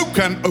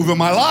broken over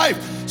my life.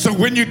 So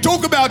when you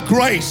talk about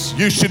grace,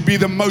 you should be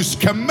the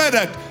most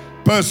committed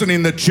person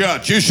in the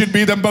church. You should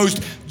be the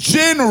most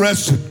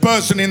generous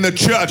person in the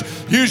church.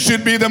 You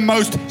should be the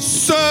most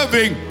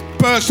serving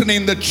person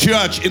in the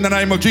church in the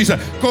name of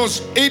Jesus.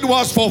 Because it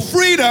was for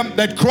freedom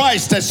that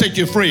Christ has set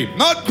you free,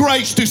 not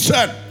grace to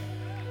sin.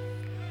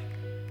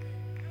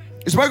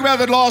 He spoke about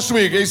that last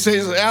week. He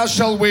says, how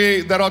shall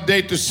we that are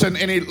dead to sin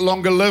any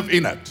longer live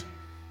in it?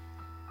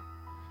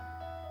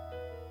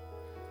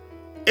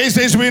 He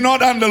says, we're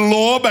not under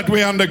law, but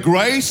we're under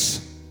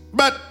grace.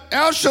 But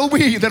how shall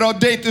we that are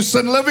dead to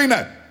sin live in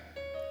it?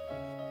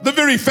 The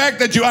very fact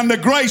that you're under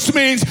grace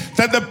means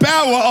that the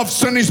power of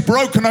sin is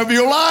broken over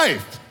your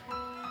life.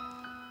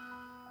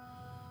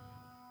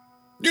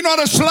 You're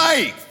not a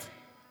slave.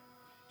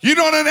 You're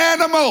not an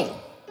animal.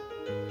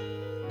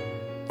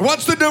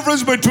 What's the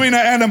difference between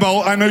an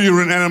animal? I know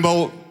you're an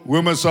animal,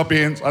 Homo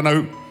sapiens. I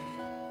know.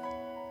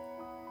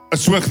 A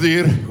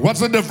swigdier. What's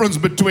the difference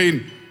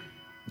between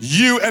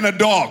you and a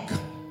dog?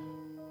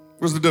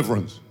 What's the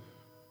difference?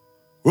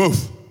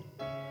 Woof.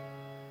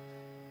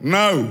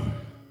 No.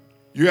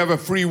 You have a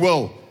free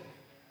will.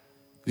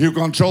 You're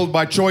controlled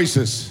by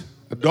choices.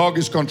 A dog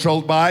is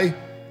controlled by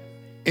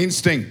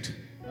instinct.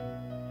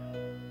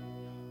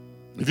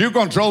 If you're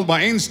controlled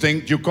by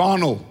instinct, you're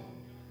carnal.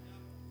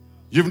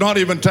 You've not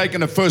even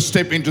taken a first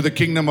step into the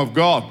kingdom of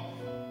God.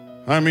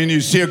 I mean,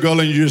 you see a girl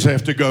and you just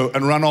have to go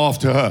and run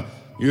after her.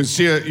 You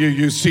see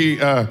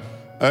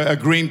a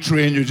green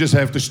tree and you just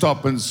have to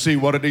stop and see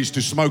what it is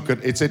to smoke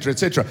it, etc.,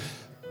 etc.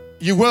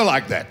 You were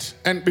like that.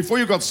 And before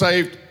you got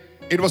saved,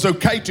 it was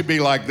okay to be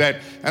like that.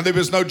 And there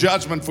was no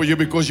judgment for you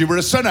because you were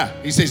a sinner.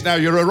 He says, now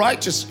you're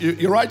righteous.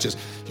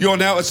 You're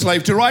now a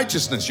slave to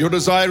righteousness. Your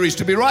desire is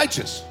to be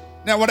righteous.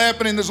 Now, what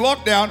happened in this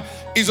lockdown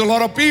is a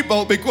lot of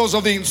people, because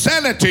of the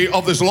insanity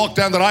of this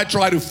lockdown that I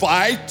try to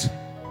fight,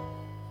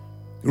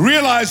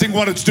 realizing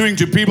what it's doing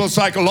to people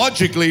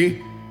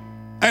psychologically,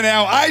 and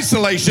how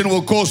isolation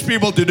will cause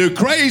people to do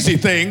crazy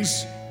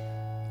things,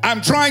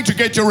 I'm trying to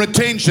get your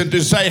attention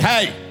to say,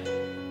 hey,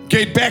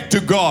 get back to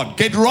God.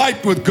 Get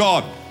right with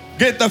God.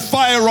 Get the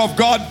fire of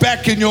God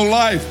back in your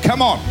life.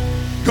 Come on.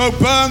 Go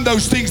burn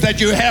those things that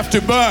you have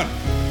to burn.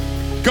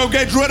 Go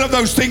get rid of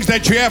those things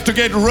that you have to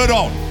get rid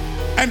of.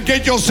 And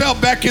get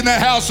yourself back in the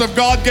house of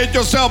God. Get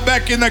yourself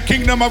back in the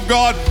kingdom of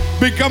God.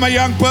 Become a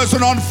young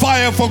person on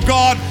fire for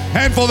God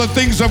and for the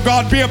things of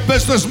God. Be a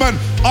businessman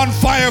on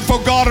fire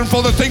for God and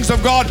for the things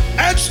of God.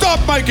 And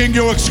stop making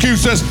your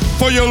excuses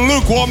for your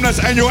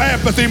lukewarmness and your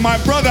apathy,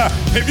 my brother.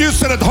 If you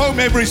sit at home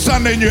every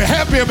Sunday and you're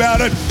happy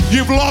about it,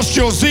 you've lost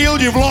your zeal,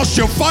 you've lost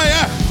your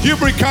fire, you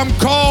become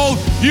cold,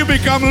 you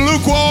become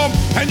lukewarm,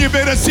 and you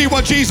better see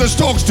what Jesus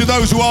talks to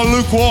those who are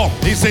lukewarm.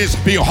 He says,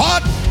 be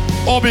hot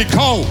or be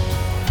cold.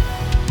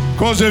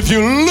 Because if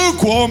you're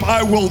lukewarm,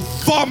 I will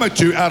vomit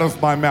you out of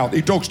my mouth.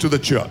 He talks to the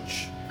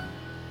church.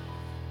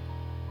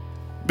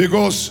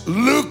 Because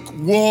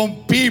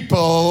lukewarm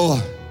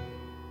people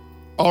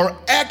are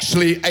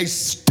actually a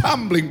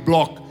stumbling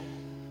block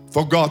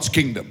for God's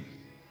kingdom.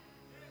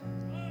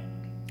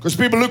 Because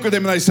people look at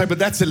them and they say, but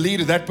that's a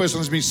leader. That person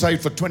has been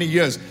saved for 20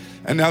 years.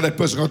 And now that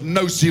person got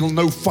no zeal,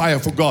 no fire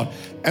for God.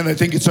 And they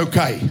think it's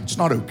okay. It's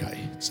not okay.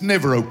 It's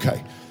never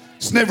okay.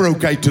 It's never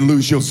okay to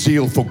lose your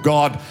zeal for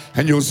God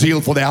and your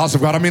zeal for the house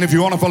of God. I mean, if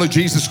you want to follow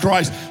Jesus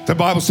Christ, the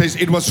Bible says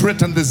it was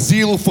written, the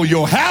zeal for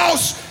your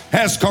house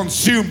has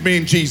consumed me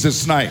in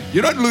Jesus' name.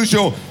 You don't lose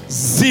your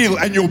zeal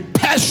and your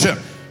passion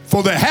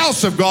for the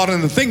house of God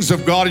and the things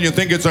of God and you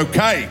think it's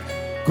okay.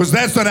 Because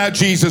that's not how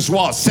Jesus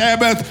was.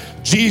 Sabbath,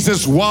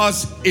 Jesus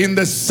was in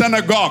the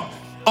synagogue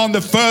on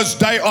the first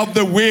day of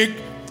the week.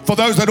 For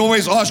those that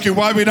always ask you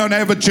why we don't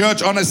have a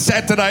church on a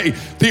Saturday,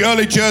 the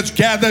early church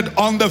gathered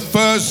on the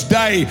first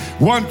day.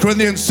 1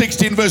 Corinthians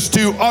 16 verse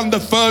 2, on the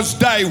first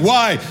day.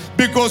 Why?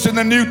 Because in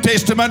the New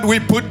Testament we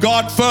put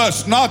God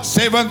first, not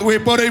seventh, we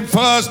put Him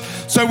first.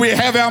 So we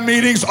have our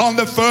meetings on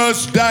the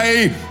first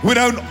day. We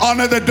don't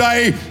honor the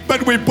day,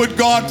 but we put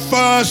God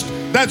first.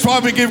 That's why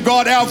we give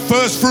God our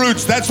first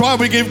fruits. That's why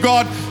we give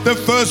God the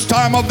first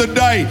time of the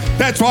day.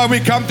 That's why we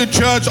come to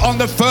church on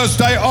the first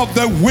day of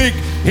the week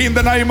in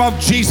the name of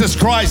Jesus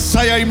Christ.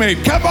 Say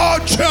amen. Come on,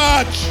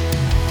 church.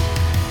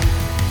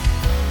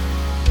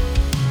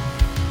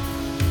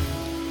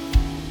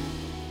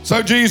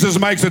 So Jesus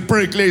makes it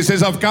pretty clear. He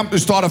says, I've come to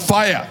start a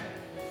fire.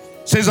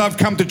 He says, I've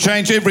come to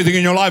change everything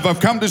in your life. I've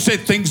come to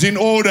set things in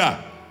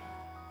order.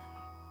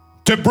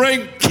 To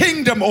bring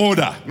kingdom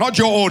order, not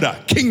your order,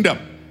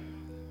 kingdom.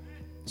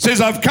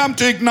 Says, I've come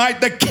to ignite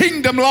the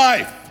kingdom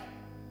life.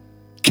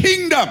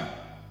 Kingdom.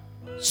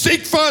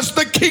 Seek first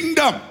the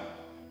kingdom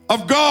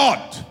of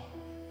God.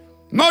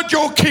 Not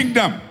your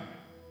kingdom.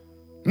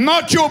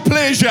 Not your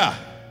pleasure.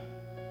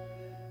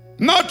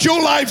 Not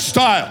your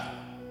lifestyle.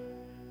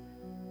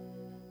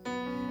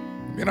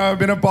 You know, I've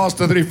been a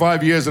pastor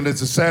 35 years and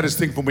it's the saddest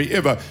thing for me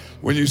ever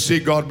when you see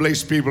God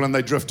bless people and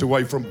they drift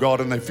away from God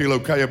and they feel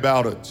okay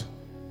about it.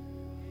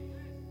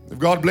 If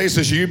God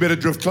blesses you, you better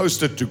drift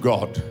closer to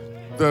God.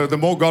 The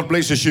more God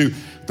blesses you,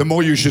 the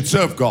more you should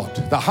serve God,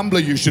 the humbler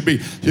you should be.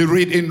 You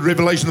read in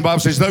Revelation, the Bible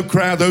says,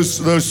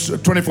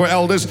 those 24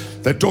 elders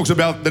that talks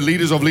about the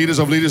leaders of leaders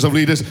of leaders of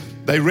leaders,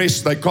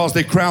 they cast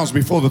their crowns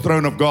before the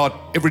throne of God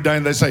every day,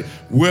 and they say,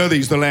 worthy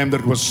is the Lamb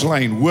that was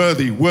slain.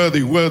 Worthy,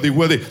 worthy, worthy,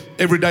 worthy.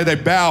 Every day they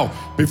bow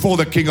before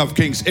the King of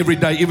Kings. Every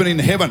day, even in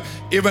heaven,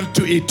 even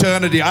to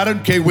eternity. I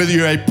don't care whether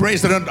you're a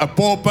president, a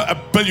pauper, a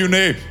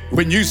billionaire.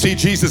 When you see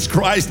Jesus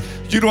Christ,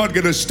 you're not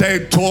going to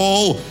stand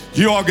tall.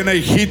 You are going to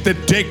hit the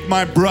deck,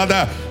 my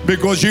brother,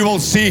 because you will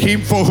see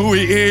Him for who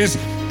He is,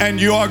 and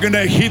you are going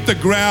to hit the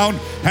ground.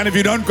 And if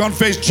you don't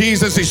confess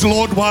Jesus is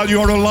Lord while you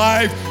are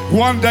alive,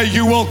 one day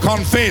you will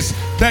confess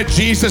that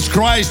Jesus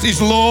Christ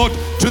is Lord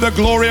to the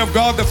glory of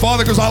God the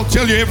Father, because I'll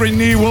tell you, every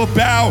knee will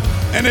bow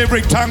and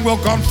every tongue will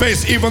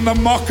confess, even the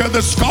mocker,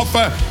 the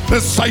scoffer, the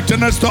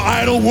Satanist, the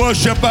idol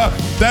worshiper,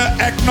 the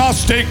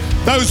agnostic,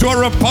 those who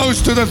are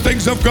opposed to the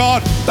things of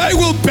God, they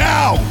will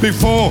bow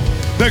before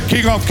the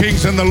King of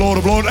Kings and the Lord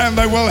of Lords, and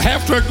they will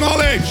have to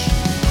acknowledge,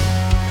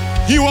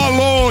 you are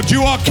Lord,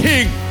 you are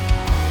King.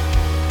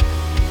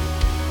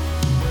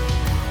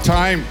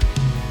 Time.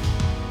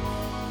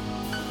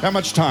 How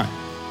much time?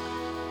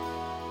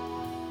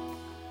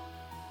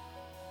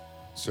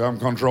 So I'm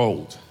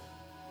controlled.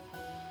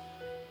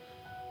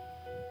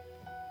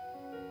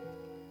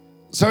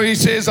 So He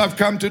says, I've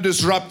come to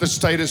disrupt the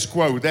status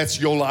quo.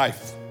 That's your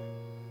life.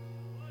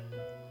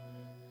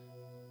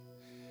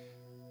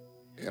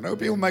 You know,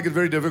 people make it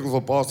very difficult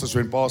for pastors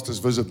when pastors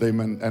visit them,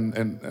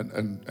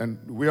 and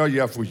we are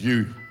here for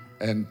you.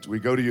 And we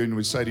go to you and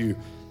we say to you,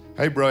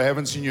 hey bro, I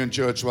haven't seen you in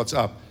church, what's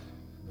up?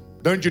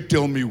 Don't you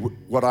tell me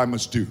what I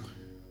must do.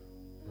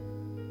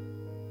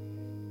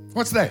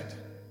 What's that?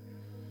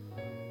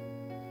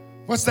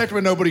 What's that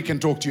when nobody can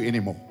talk to you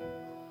anymore?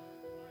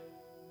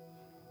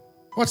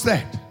 What's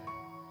that?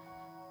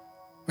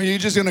 When you're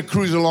just going to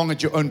cruise along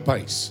at your own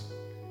pace.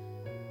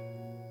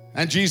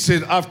 And Jesus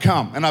said, I've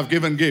come and I've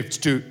given gifts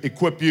to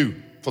equip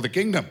you for the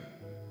kingdom.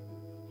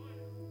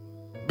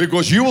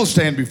 Because you will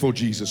stand before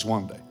Jesus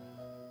one day.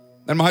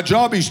 And my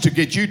job is to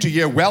get you to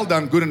hear, well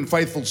done, good and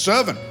faithful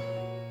servant.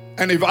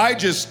 And if I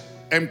just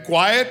am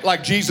quiet,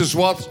 like Jesus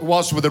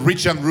was with the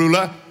rich young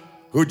ruler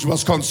who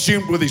was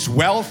consumed with his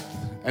wealth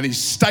and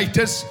his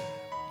status,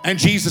 and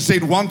Jesus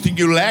said, one thing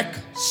you lack,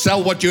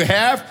 sell what you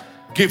have,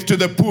 give to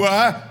the poor,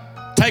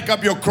 take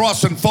up your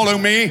cross and follow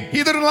me.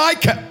 He didn't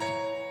like it.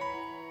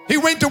 He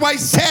went away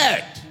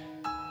sad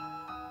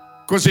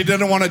because he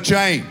didn't want to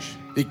change.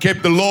 He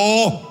kept the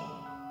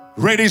law,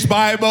 read his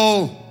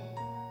Bible,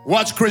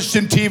 watched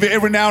Christian TV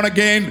every now and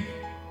again,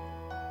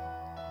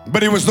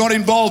 but he was not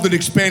involved in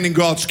expanding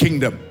God's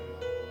kingdom.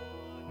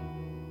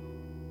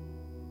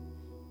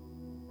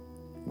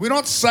 We're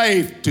not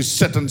saved to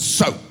sit and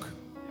soak.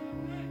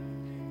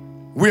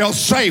 We are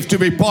saved to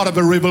be part of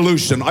a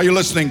revolution. Are you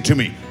listening to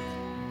me?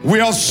 We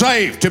are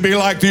saved to be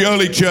like the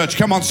early church.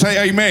 Come on,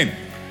 say amen.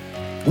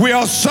 We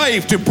are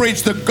saved to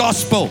preach the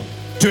gospel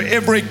to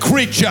every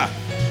creature.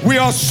 We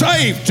are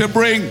saved to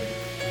bring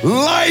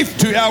life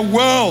to our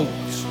world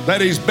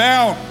that is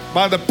bound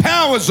by the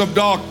powers of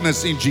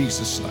darkness in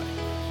Jesus' name.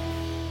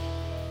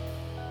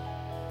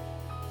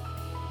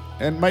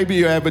 And maybe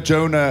you have a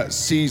Jonah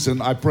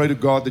season. I pray to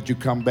God that you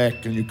come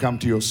back and you come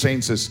to your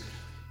senses,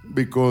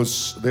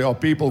 because there are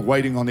people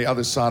waiting on the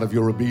other side of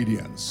your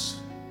obedience.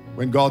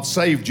 When God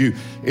saved you,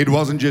 it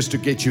wasn't just to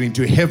get you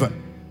into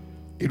heaven.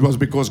 It was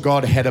because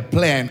God had a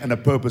plan and a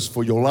purpose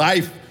for your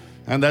life.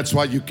 And that's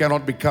why you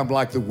cannot become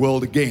like the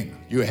world again.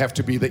 You have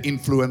to be the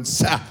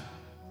influencer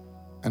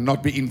and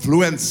not be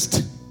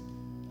influenced.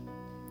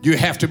 You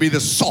have to be the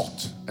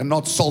salt and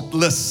not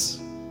saltless.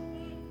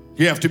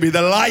 You have to be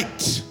the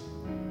light.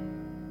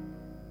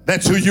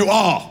 That's who you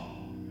are.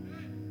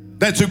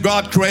 That's who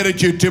God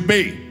created you to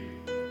be.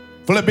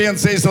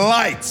 Philippians says,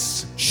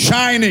 lights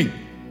shining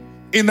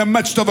in the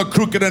midst of a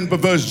crooked and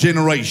perverse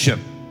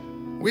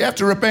generation. We have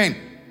to repent.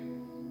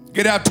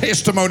 Get our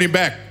testimony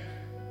back.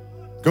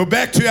 Go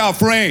back to our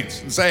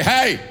friends and say,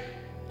 hey,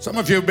 some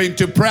of you have been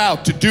too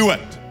proud to do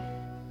it.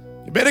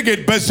 You better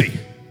get busy.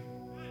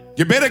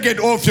 You better get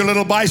off your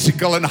little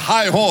bicycle and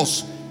high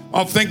horse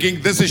of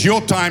thinking this is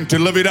your time to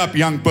live it up,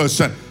 young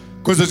person.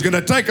 Because it's going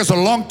to take us a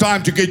long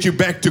time to get you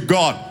back to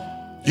God.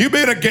 You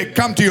better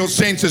come to your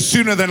senses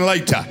sooner than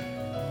later.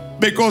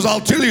 Because I'll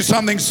tell you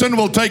something, sin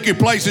will take you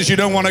places you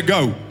don't want to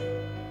go.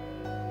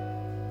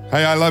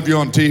 Hey, I love you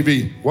on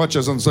TV. Watch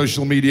us on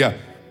social media.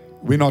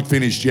 We're not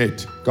finished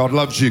yet. God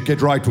loves you.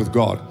 Get right with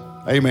God.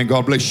 Amen.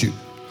 God bless you.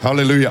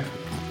 Hallelujah.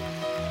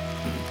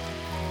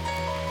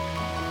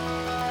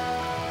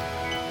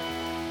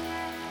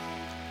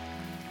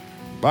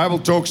 Bible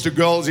talks to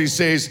girls. He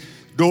says,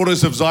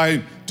 daughters of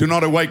Zion, do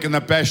not awaken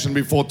the passion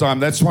before time.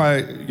 That's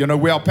why,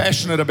 we are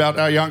passionate about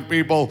our young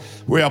people.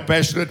 We are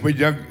passionate with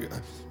young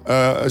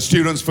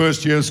students,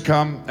 first years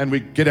come, and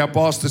we get our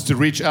pastors to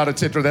reach out,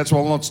 etc. That's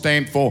why we'll not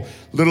stand for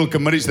little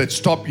committees that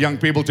stop young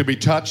people to be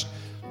touched,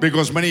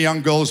 because many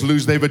young girls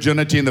lose their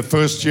virginity in the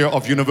first year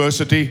of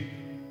university.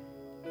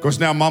 Because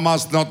now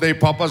mama's not there,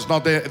 papa's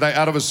not there, they're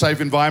out of a safe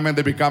environment,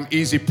 they become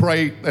easy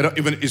prey, they don't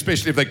even,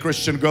 especially if they're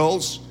Christian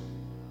girls.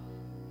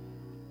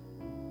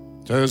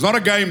 So it's not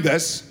a game,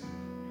 this.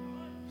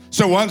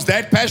 So once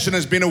that passion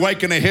has been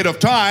awakened ahead of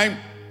time,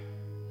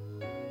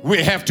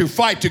 we have to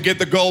fight to get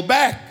the girl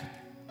back.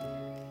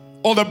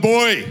 Or the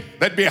boy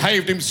that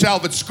behaved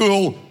himself at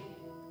school,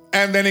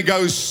 and then he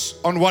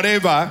goes on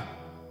whatever,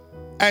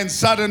 and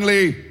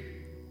suddenly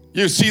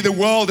you see the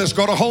world has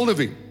got a hold of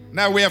him.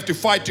 Now we have to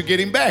fight to get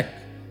him back.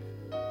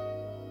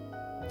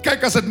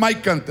 Kyk as dit my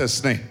kind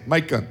is, nee,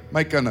 my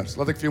kinders.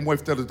 Laat ek vir jou mooi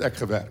vertel dat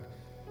ek gewerk.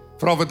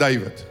 Vra vir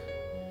David.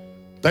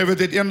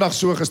 David het eendag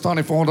so gestaan,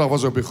 die volgende dag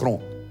was hy op die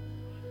grond.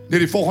 Nee,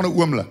 die volgende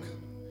oomblik.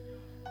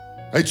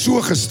 Hy het so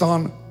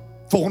gestaan,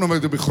 volgende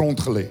oomblik op die grond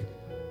gelê.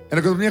 En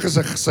ek het hom nie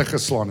gesig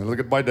geslaan nie, laat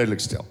ek dit baie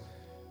duidelik stel.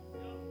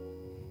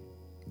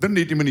 Didn't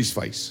hit him in his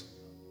face,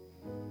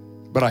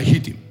 but I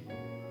hit him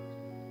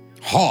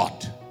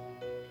hard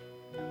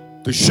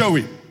to show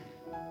him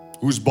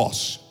who's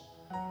boss.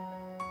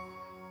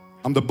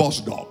 I'm the boss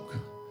dog.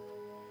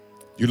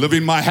 You live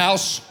in my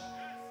house,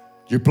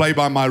 you play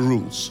by my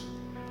rules.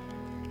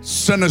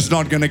 Sin is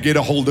not gonna get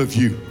a hold of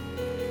you.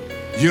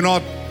 You're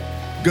not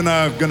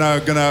gonna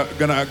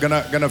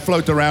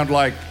float around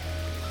like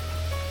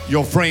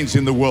your friends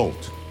in the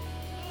world.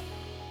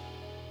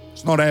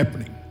 It's not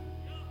happening.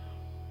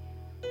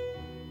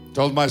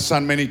 Told my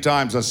son many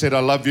times, I said, I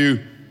love you.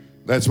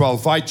 That's why I'll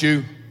fight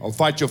you. I'll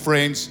fight your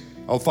friends.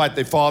 I'll fight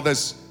their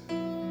fathers.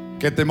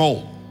 Get them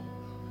all.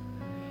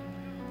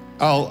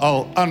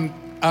 I'll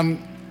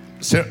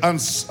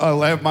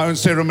have my own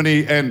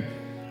ceremony and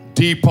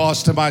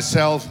de-pastor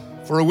myself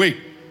for a week.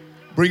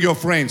 Bring your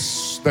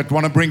friends that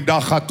want to bring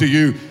dachat to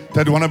you,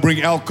 that want to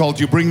bring alcohol to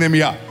you, bring them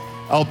here.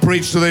 I'll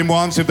preach to them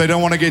once. If they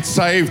don't want to get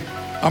saved,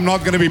 I'm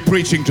not going to be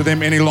preaching to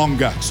them any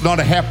longer. It's not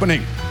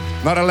happening.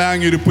 Not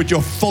allowing you to put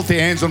your filthy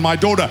hands on my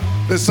daughter.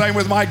 The same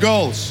with my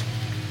girls.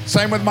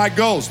 Same with my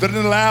girls.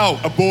 Didn't allow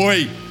a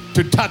boy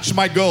to touch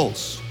my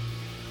girls.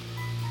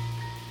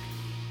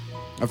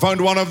 I found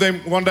one of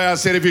them, one day I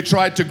said, if you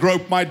tried to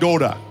grope my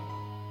daughter.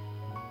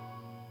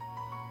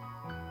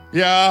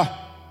 Yeah.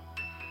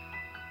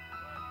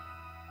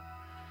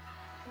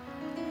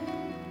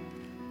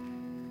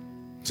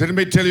 So let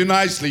me tell you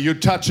nicely, you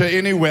touch her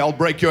anywhere, I'll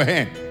break your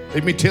hand.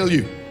 Let me tell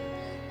you.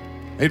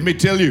 Let me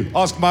tell you.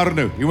 Ask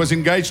Marnu. He was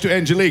engaged to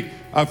Angelique.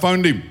 I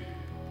found him.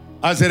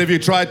 I said, have you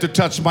tried to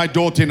touch my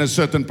daughter in a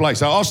certain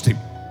place? I asked him.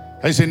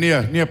 He said, nee,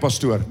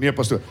 pastoor.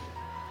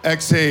 Ek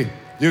sê,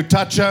 you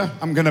touch her,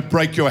 I'm going to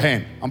break your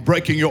hand. I'm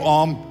breaking your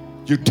arm.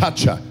 You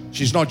touch her.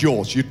 She's not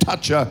yours. You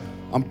touch her,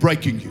 I'm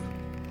breaking you.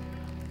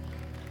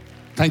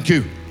 Thank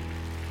you.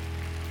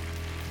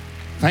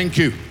 Thank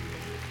you.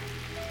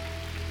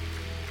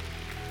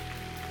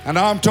 And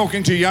now I'm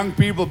talking to young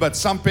people, but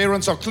some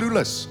parents are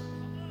clueless.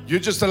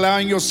 You're just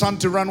allowing your son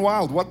to run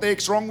wild. What the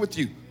heck's wrong with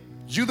you?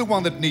 You're the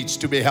one that needs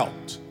to be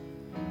helped.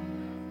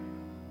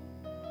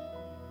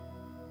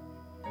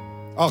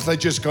 Oh, they're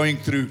just going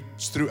through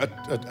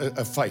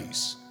a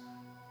phase.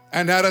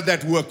 And how did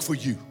that work for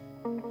you?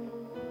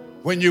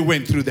 When you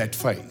went through that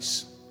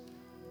phase.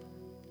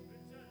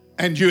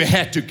 And you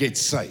had to get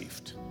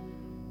saved.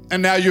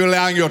 And now you're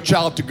allowing your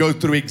child to go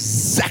through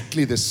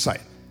exactly the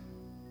same.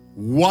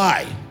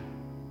 Why?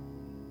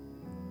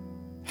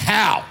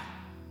 How?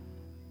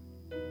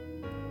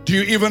 Do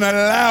you even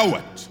allow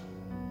it?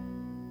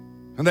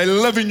 And they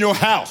live in your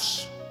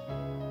house.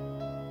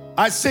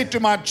 I said to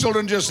my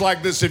children just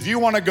like this, if you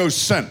want to go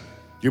sin,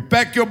 you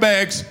pack your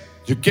bags,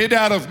 you get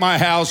out of my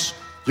house,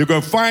 you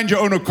go find your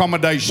own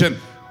accommodation,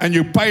 and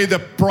you pay the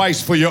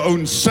price for your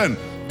own sin.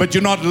 But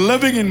you're not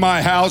living in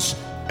my house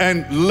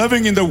and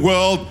living in the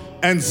world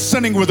and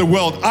sinning with the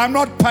world. I'm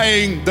not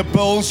paying the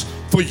bills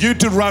for you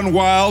to run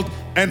wild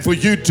and for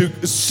you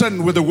to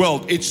sin with the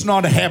world. It's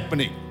not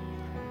happening.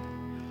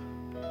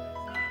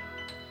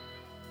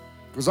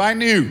 Because I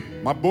knew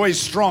my boy is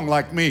strong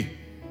like me.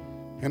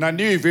 And I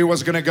knew if he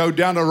was going to go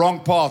down the wrong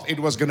path, it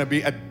was going to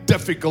be a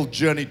difficult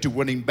journey to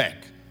win him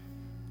back.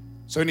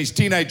 So in his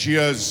teenage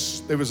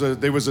years, there was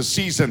a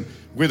season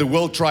where the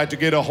world tried to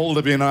get a hold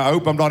of him. And I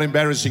hope I'm not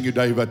embarrassing you,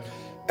 David.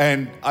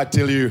 And I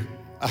tell you,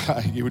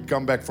 he would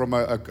come back from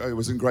it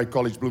was in Great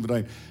College,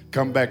 Bloemfontein.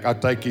 Come back, I'd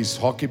take his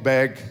hockey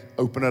bag,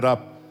 open it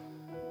up,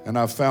 and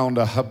I found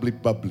a hubbly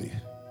bubbly.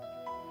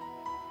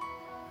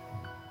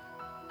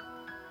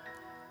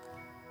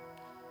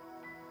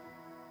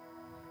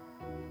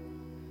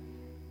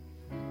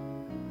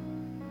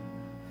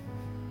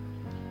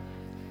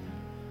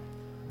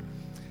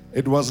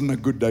 It wasn't a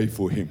good day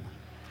for him.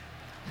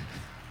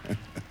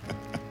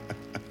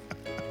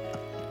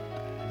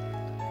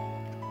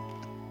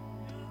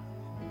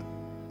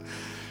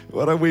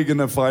 What are we going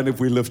to find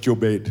if we lift your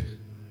bed?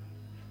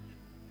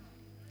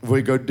 If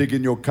we go dig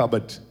in your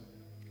cupboard?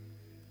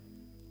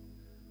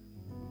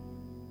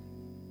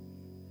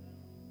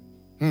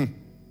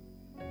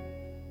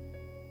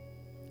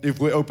 If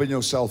we open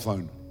your cell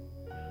phone?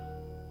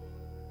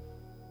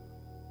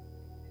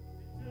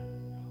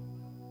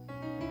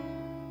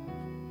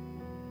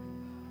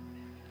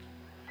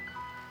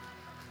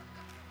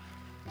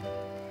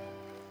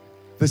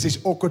 This is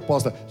awkward,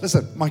 Pastor.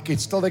 Listen, my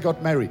kids, till they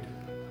got married,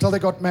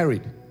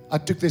 I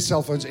took their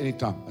cell phones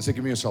anytime. I said,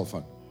 give me your cell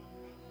phone.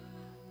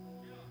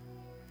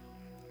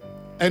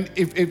 And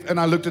and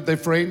I looked at their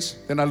friends,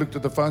 then I looked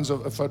at the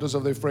photos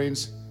of their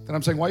friends. Then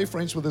I'm saying, why are you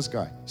friends with this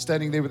guy?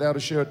 Standing there without a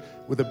shirt,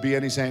 with a beer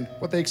in his hand.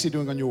 What the heck's he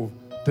doing on your...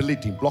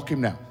 Delete him. Block him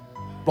now.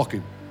 Block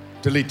him.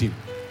 Delete him.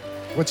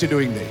 What's he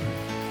doing there?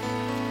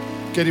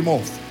 Get him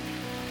off.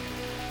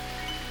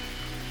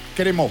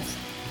 Get him off.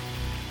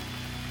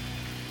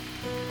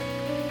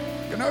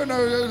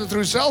 No,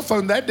 through cell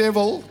phone, that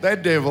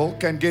devil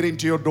can get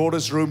into your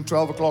daughter's room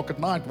 12 o'clock at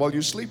night while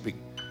you're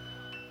sleeping.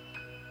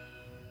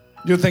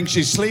 You think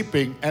she's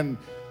sleeping and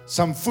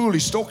some fool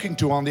is talking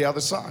to her on the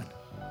other side.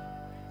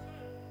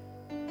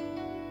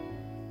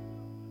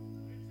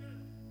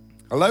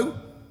 Hello?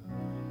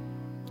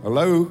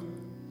 Hello?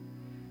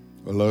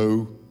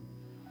 Hello?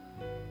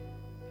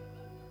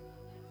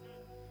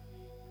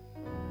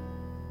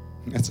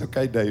 That's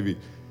okay, Davey.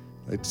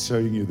 It's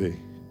showing you there.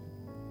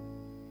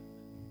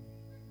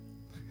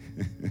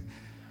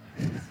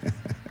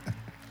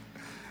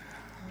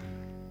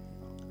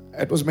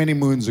 It was many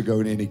moons ago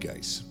in any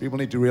case. People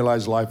need to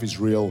realize life is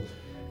real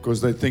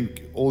because they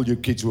think all your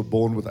kids were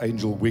born with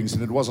angel wings,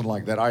 and it wasn't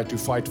like that. I had to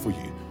fight for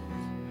you.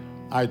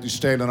 I had to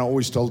stand, and I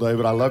always told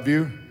David, I love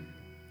you.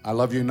 I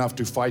love you enough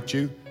to fight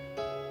you.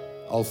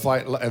 I'll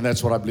fight, and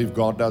that's what I believe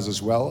God does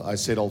as well. I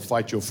said, I'll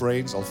fight your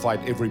friends, I'll fight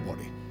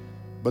everybody.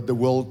 But the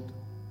world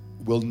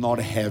will not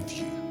have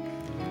you.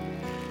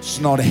 It's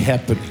not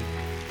happening.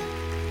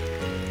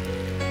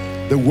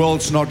 The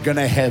world's not going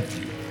to have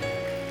you.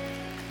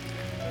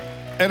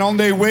 And on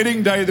their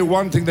wedding day, the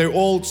one thing they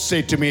all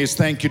said to me is,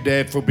 thank you,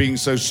 Dad, for being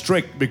so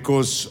strict,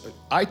 because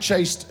I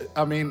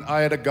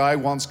had a guy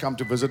once come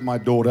to visit my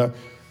daughter,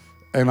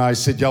 and I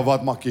said, ja,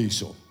 wat maak jy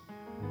hierso?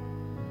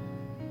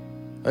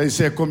 Hy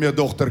sê, kom jou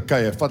dogter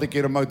kuier. Vat ek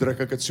hier 'n mou, druk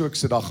ek het so, ek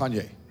sê, daar gaan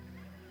jy.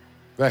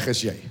 Weg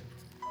is jy.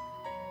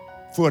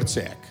 Voort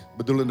sê ek,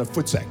 bedoel in 'n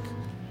voetsak.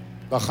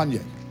 Daar gaan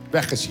jy.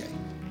 Weg is jy.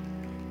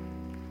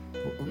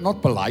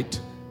 Not polite.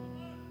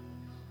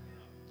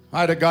 I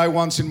had a guy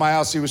once in my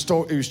house, he was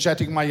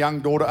chatting my young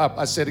daughter up.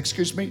 I said,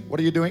 excuse me, what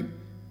are you doing?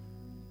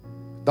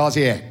 Daar's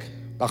die hek.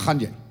 Daar gaan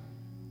jy.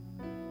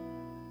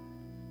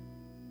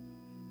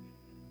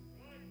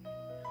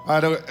 I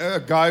had a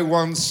guy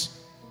once,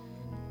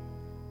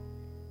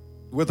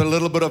 with a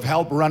little bit of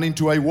help, run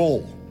into a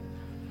wall.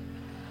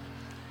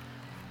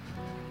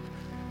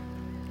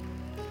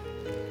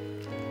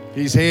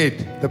 His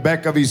head, the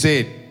back of his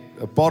head,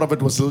 a part of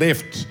it was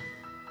left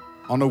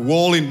on a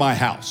wall in my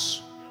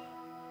house.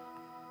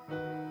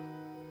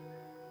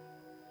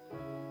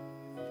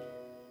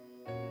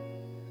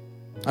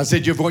 I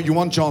said, you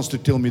want a chance to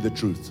tell me the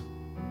truth?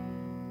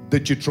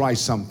 Did you try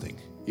something?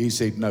 He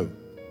said, no.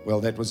 Well,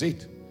 that was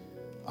it.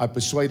 I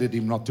persuaded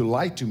him not to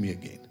lie to me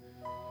again.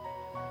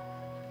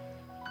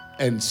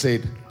 And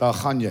said, daar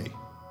gaan jy.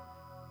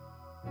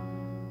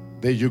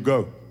 There you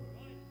go.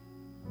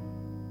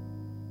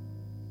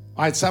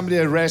 I had somebody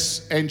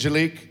harass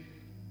Angelique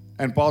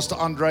and Pastor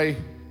Andre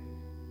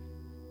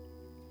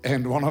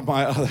and one of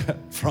my other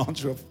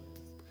friends.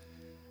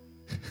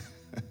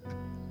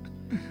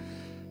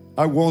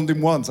 I warned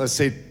him once. I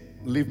said,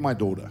 leave my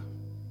daughter.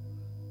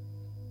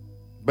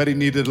 But he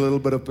needed a little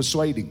bit of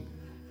persuading.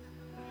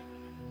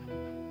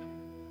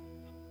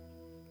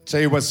 So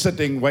he was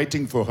sitting,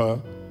 waiting for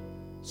her.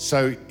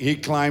 So he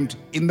climbed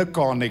in the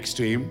car next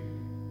to him,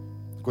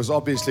 because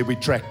obviously we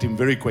tracked him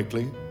very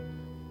quickly.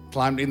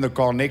 Climbed in the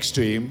car next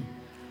to him.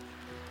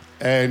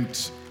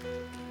 And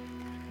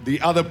the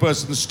other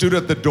person stood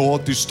at the door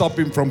to stop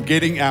him from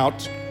getting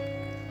out.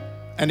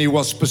 And he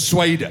was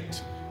persuaded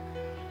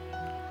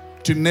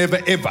to never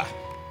ever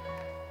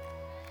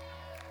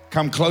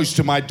come close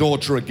to my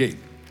daughter again.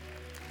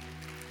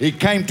 He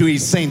came to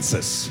his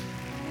senses.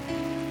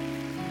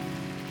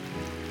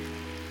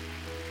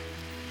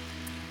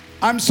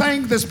 I'm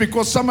saying this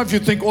because some of you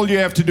think all you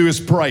have to do is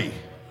pray.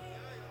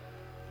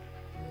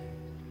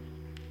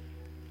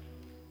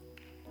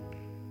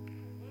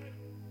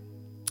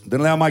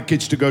 Then allow my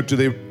kids to go to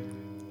their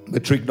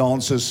matric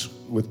dances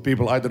with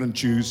people I didn't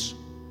choose.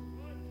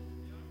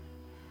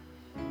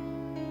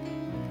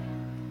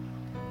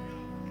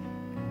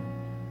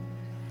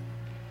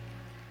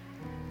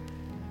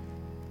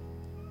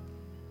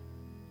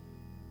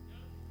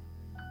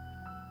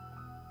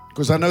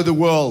 Because I know the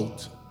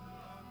world.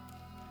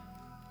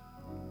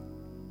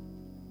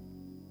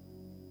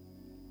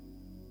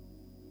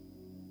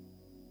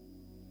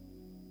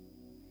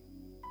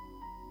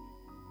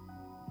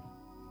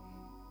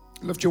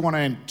 Lift your one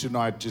hand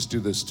tonight, just do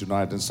this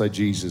tonight and say,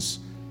 Jesus,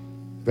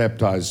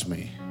 baptize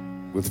me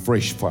with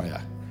fresh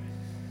fire.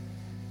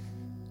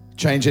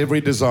 Change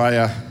every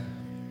desire,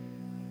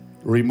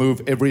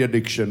 remove every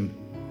addiction,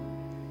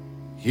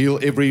 heal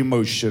every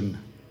emotion.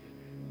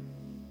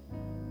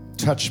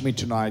 Touch me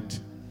tonight.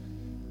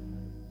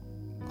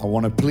 I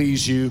want to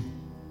please you,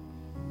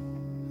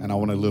 and I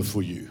want to live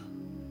for you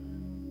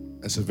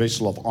as a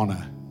vessel of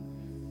honor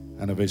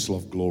and a vessel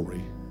of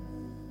glory.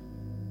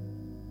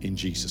 In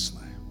Jesus'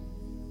 name.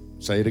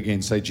 Say it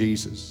again. Say,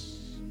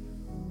 Jesus,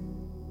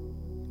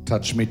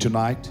 touch me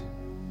tonight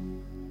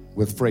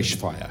with fresh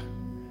fire.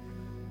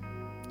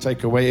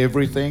 Take away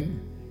everything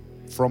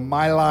from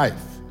my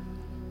life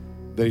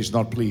that is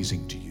not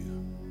pleasing to you.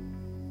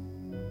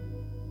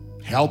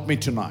 Help me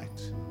tonight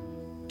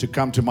to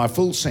come to my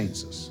full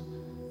senses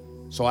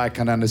so I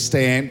can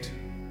understand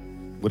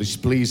what is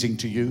pleasing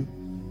to you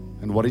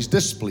and what is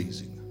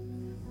displeasing.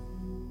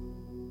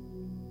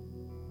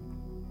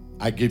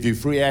 I give you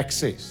free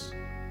access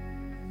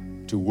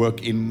to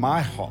work in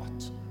my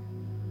heart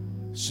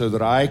so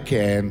that I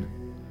can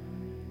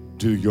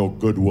do your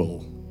good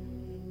will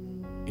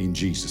in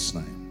Jesus'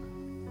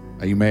 name.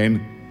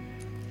 Amen,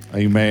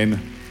 amen,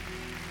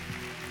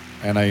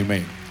 and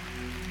amen.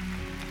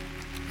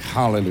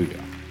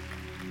 Hallelujah.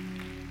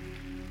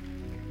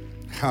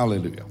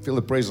 Hallelujah. Feel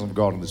the presence of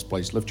God in this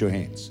place. Lift your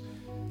hands.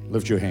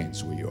 Lift your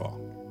hands where you are.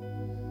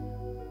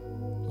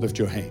 Lift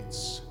your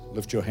hands.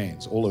 Lift your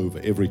hands all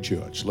over every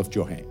church. Lift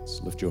your hands.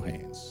 Lift your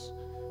hands.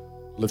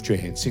 Lift your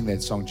hands. Sing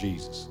that song,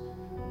 Jesus.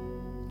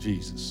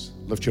 Jesus.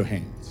 Lift your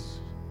hands.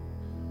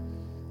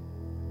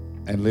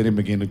 And let him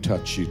begin to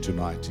touch you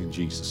tonight in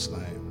Jesus'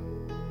 name.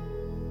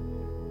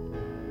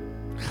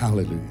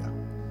 Hallelujah.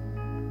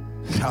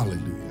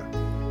 Hallelujah.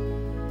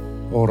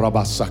 O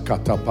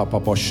rabasakata papa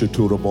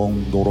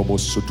boshuturabon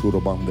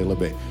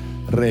dorobosuturabandelabe.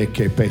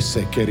 Reke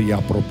pese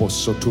keria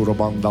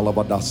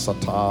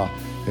proposoturabandalabadasata.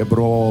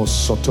 Ebro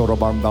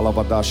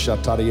sotorabandalabadasha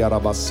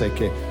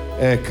tariyarabaseke.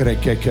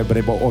 Ekreke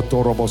kebrebo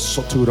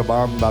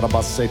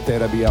otorobosoturabandalabasete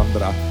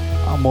rebiandra.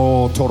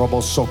 Amo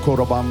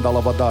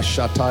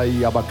torobosokorabandalabadasha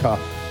tayabaka.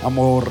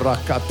 Amor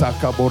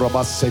rakataka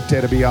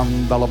borabasete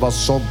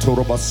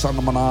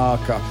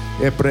rebiandalabasonturabasanamanaka.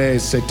 Ebre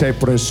sete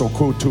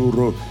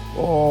presokuturu.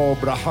 Oh,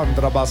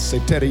 Brahandra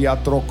Basseteria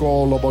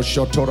Trocolo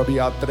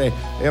Boshotorabiatre,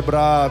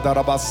 Ebra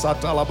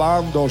Darabasata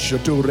Labando,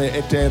 Shoture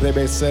Etere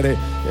Besere,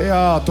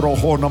 Eatro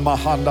Hona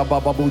Mahanda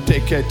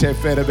Bababuteke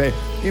Teferebe,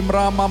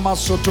 Imrama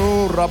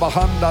Masotu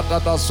Rabahanda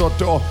Tata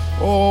Soto,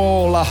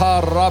 Oh,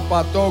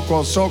 Laharapa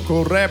Toko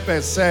Soku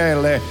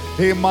Repesele,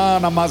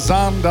 Imana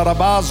Mazanda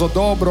Rabazo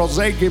Dobro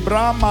Zeki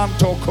Brahman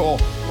Toko.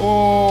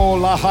 Oh,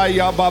 la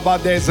haya baba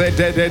de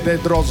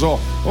drozo.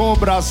 Oh,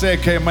 brase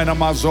que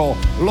menamazo.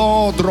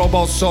 Lo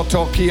drobo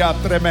soto kia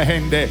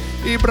tremehende.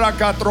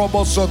 Ibraka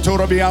drobo soto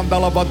rabianda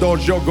lavado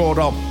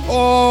jogoro.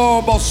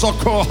 Oh,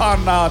 bosoko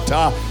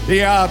hanata.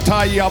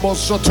 Iata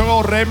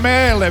yabosoto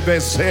remele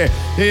bese.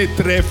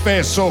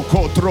 Itrefeso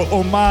kotro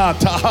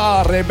umata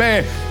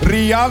harebe.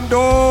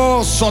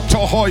 Riando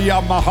soto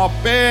hoya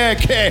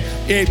mahapeke.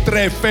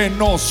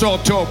 Itrefeno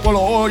soto polo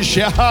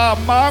oja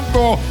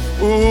mango.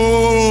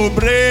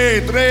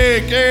 Bre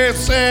tre che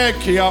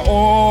secchia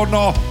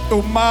ono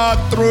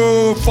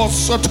umatru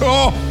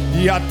fossoto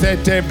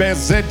yatete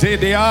bezete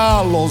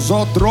dialo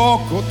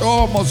zodroko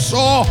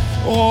tomoso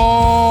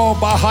o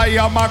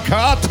bahaya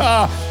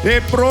makata e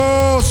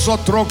broso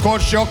troko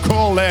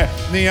shokole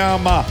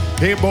niama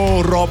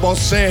ebo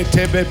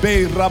robosete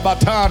bebe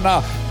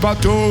rabatana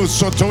badu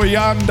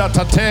sotoyanda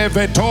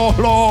tateve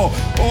tolo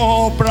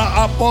obra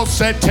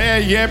aposete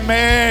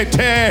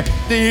yemete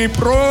di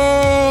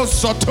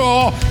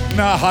brosoto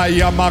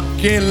nahaya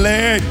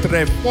makile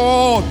tre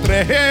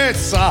potre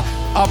essa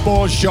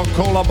abosho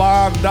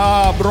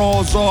kolabanda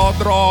broso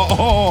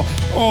dro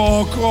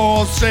o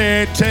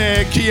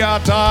cosete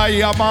chiata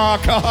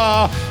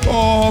yamaka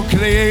o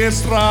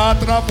crestra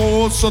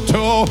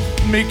trabosoto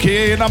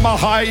mikina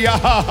mahaya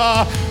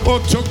o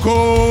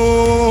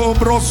tuko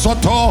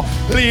brosoto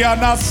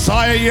liana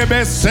sai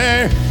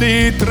bese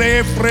di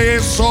tre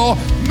freso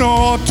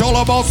no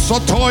toloboso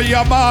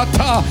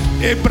toyamata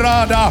e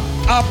brada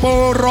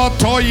aporo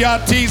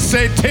toyati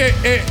sete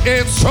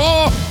e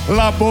so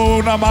la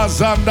buona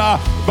mazanda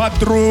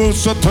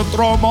vadruso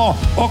totromo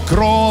o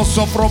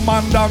crosso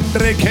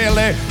fromandandre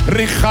kele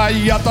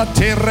richayata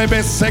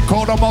terrebe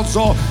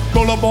seconomoso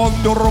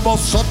colomondo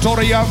roboso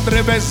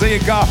toriandre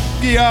besega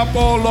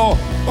diabolo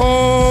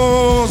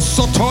oh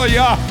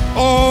sotoya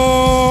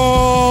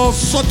oh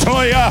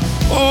sotoya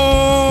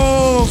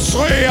oh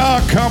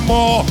soya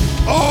kamo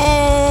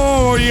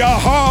oh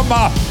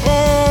Yahama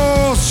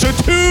oh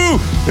sutu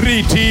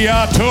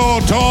ritia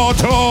to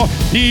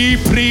I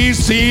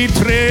prisi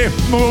tre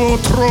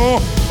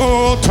mutro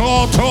o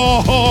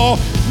to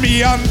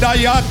mianda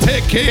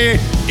yateke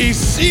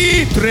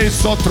isi tre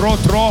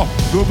sotrotro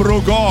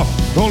gubrugo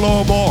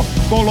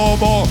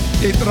Bolobo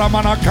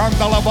itramana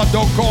kanda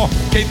lavadoko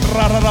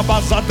itrara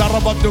bazada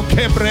rabadu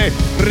kebre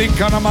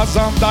rikana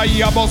mazanda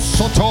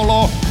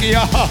yabosotolo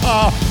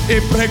yaha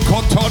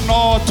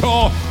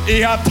iprekotonoto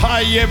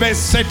iataye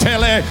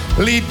besetele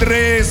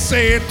lidre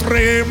se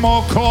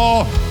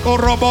tremoko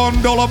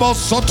orobondo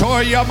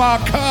lobosoto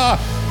yamaka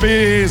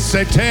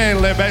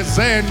besetele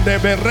bezende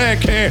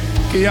bereke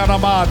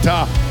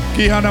kianamata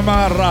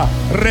Kihanamara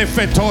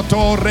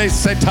refetoto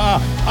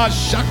reseta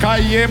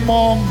ashakaye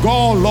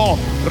mongolo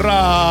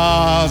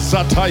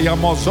razataya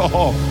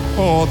mozo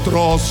o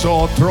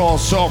troso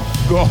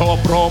go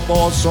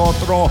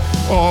promosotro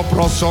o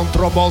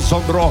prosontro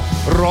bosondro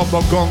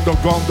robo gondo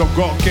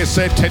go che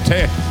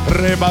setete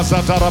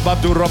rebazata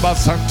rabadura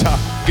basanta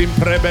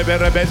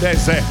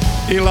imprebeberebedese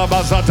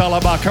ilabazata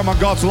laba. Come on,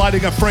 God's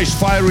lighting a fresh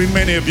fire in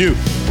many of you.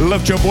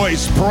 Lift your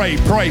voice, pray.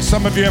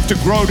 Some of you have to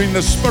grow in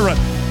the spirit.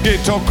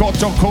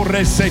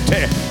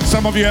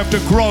 Some of you have to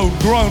groan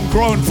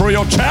for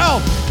your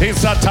child.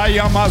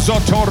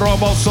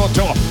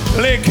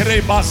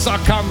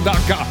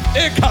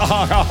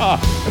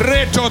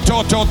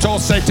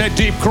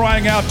 Deep,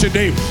 crying out to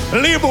deep.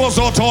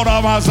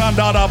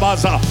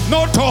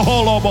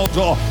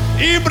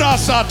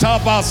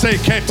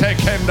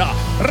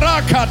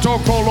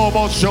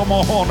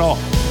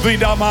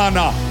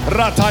 Vidamana,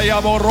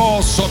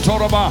 Ratayamoro,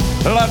 Sotoroma,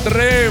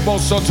 Ladrebo,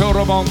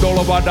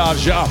 Sotoromondolo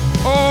Badaja,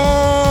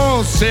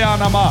 Oh,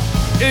 Seanama,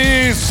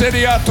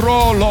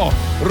 Iseriatrolo,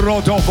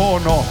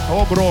 Rodobono,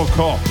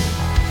 Obroco,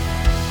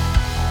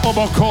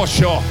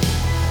 Obokosho.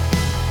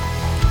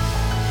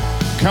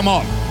 Come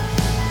on.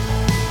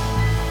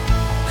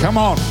 Come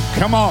on,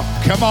 come on,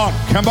 come on,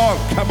 come on,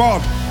 come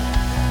on.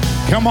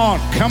 Come on,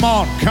 come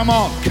on, come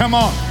on, come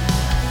on.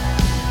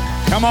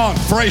 Come on,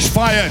 fresh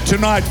fire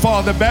tonight,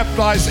 Father.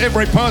 Baptize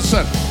every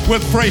person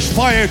with fresh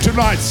fire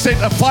tonight. Set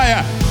a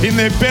fire in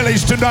their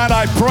bellies tonight,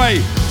 I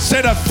pray.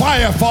 Set a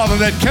fire, Father,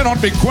 that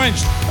cannot be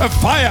quenched. A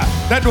fire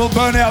that will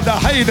burn out the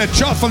hay, the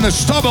chaff, and the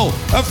stubble.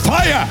 A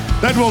fire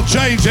that will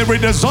change every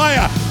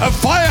desire. A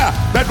fire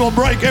that will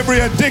break every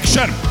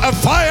addiction. A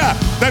fire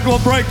that will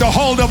break the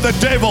hold of the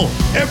devil.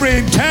 Every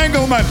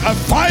entanglement. A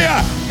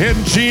fire in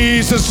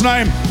Jesus'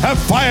 name. A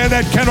fire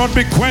that cannot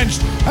be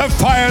quenched. A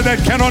fire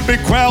that cannot be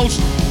quelled.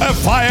 A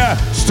fire,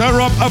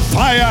 stir up a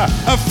fire,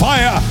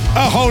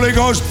 a Holy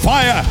Ghost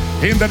fire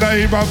in the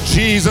name of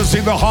Jesus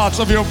in the hearts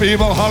of your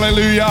people.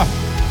 Hallelujah,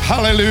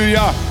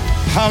 hallelujah,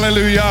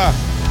 hallelujah,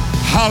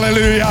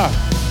 hallelujah.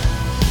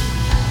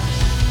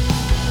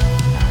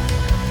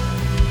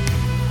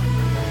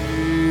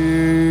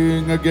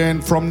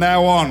 Again, from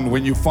now on,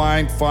 when you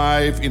find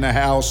 5 in a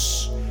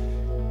house,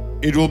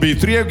 it will be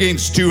 3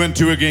 against 2 and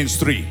 2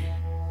 against 3.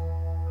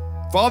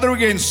 Father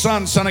against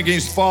son, son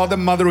against father,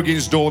 mother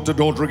against daughter,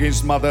 daughter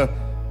against mother,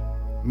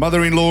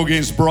 mother-in-law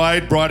against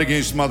bride, bride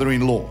against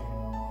mother-in-law.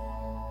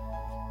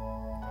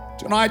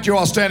 Tonight you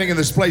are standing in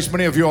this place,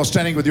 many of you are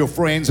standing with your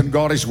friends, and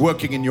God is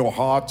working in your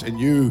heart, and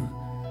you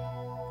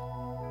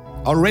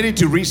are ready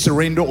to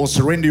resurrender or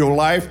surrender your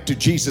life to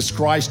Jesus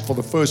Christ for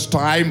the first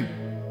time.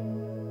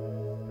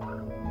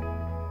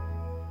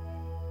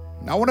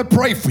 And I want to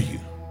pray for you.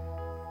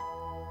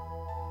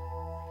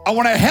 I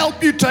want to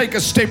help you take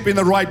a step in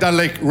the right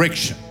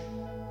direction.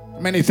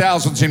 Many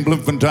thousands in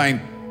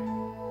Bloemfontein,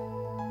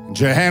 in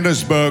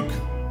Johannesburg,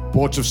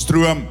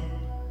 Potchefstroom,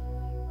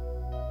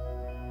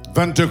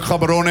 Windhoek,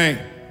 Gaborone,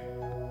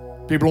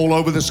 people all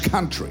over this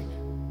country.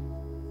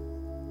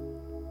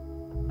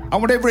 I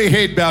want every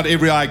head bowed,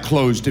 every eye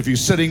closed. If you're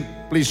sitting,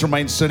 please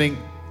remain sitting,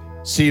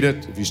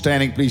 seated. If you're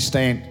standing, please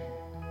stand.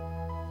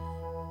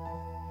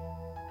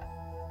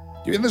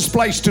 You're in this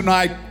place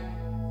tonight,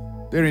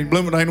 there in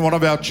Bloemfontein, one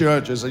of our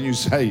churches, and you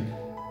say,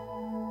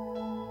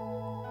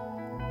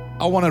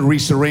 I want to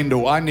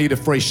resurrender. I need a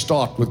fresh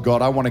start with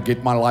God. I want to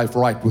get my life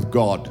right with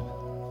God.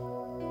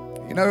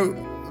 You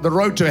know, the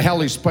road to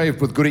hell is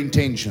paved with good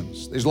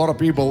intentions. There's a lot of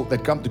people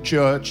that come to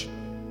church,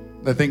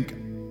 they think,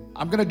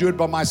 I'm going to do it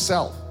by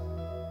myself.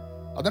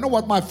 I don't know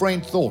what my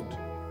friend thought,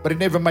 but he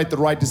never made the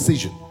right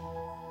decision.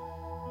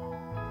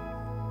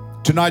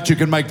 Tonight you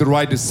can make the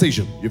right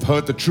decision. You've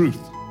heard the truth.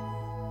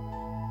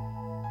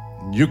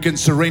 You can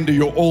surrender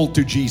your all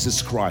to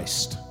Jesus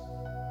Christ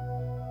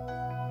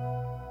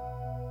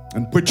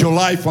and put your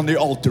life on the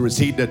altar as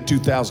He did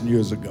 2,000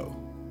 years ago.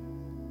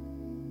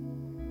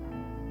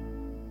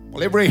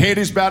 Well, every head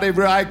is bowed,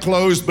 every eye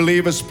closed,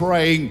 believers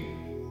praying.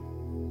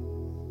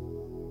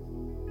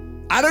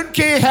 I don't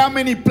care how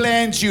many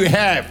plans you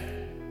have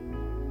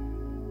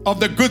of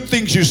the good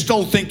things you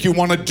still think you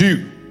want to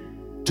do.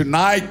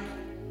 Tonight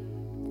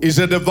is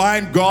a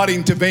divine God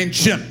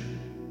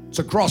intervention. It's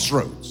a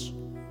crossroads.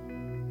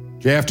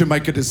 You have to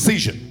make a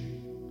decision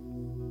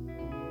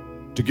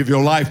to give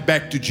your life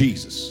back to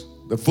Jesus.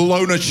 The full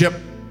ownership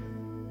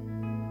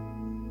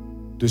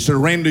to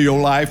surrender your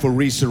life or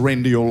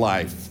resurrender your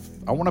life.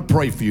 I want to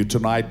pray for you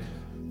tonight.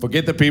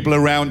 Forget the people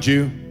around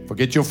you.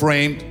 Forget your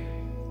friend.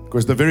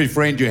 Because the very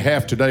friend you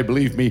have today,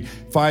 believe me,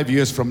 5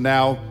 years from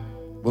now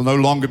will no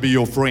longer be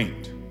your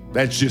friend.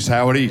 That's just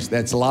how it is.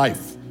 That's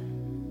life.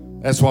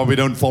 That's why we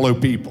don't follow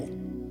people.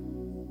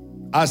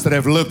 Us that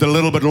have lived a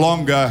little bit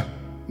longer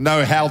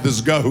know how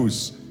this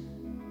goes.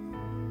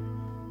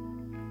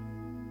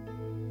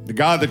 The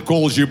guy that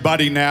calls you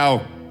buddy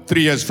now,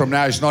 3 years from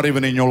now, is not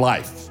even in your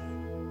life.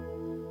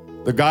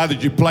 The guy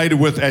that you played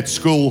with at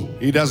school,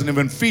 he doesn't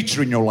even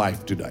feature in your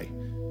life today.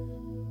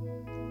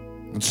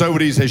 And so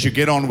it is as you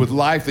get on with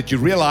life that you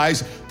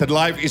realize that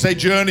life is a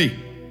journey.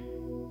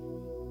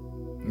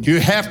 You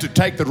have to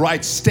take the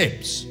right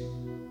steps.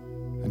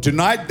 And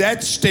tonight,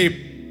 that step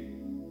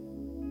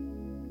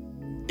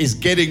is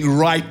getting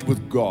right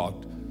with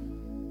God.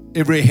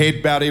 Every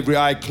head bowed, every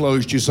eye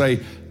closed. You say,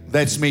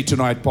 that's me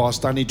tonight,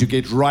 Pastor. I need to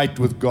get right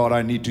with God.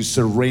 I need to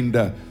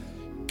surrender,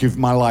 give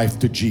my life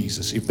to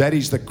Jesus. If that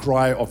is the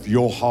cry of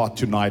your heart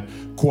tonight,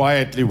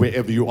 quietly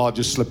wherever you are,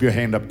 just slip your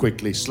hand up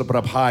quickly. Slip it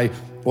up high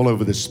all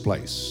over this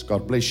place.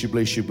 God bless you,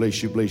 bless you,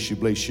 bless you, bless you,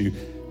 bless you.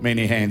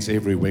 Many hands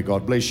everywhere.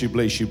 God bless you,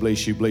 bless you,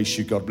 bless you, bless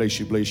you. God bless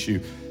you, bless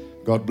you.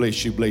 God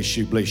bless you, bless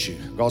you, bless you.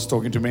 God's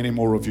talking to many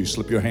more of you.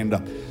 Slip your hand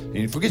up.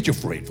 And forget your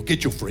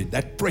friend.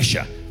 That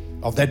pressure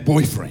of that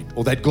boyfriend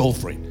or that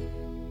girlfriend.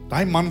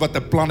 Daai man wat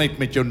 'n plan het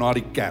met jou na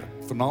die kerk.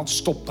 Vanaand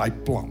stop daai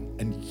plan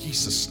in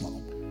Jesus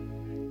naam.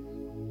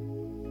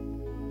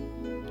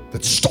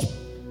 Dit stop.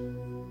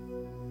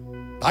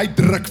 Daai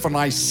druk van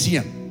daai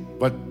seun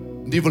wat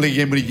nie wil hê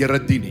jy moet die Here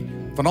dien nie.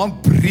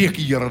 Vanaand breek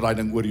die Here daai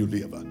ding oor jou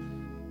lewe.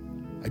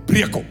 Hy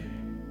breek hom.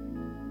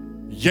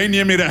 Jy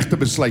neem die regte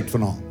besluit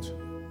vanaand.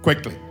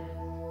 Quickly.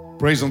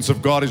 Presence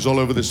of God is all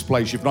over this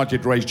place. You've not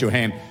yet raised your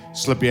hand.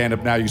 Slip your hand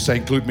up now. You say,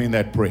 include me in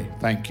that prayer.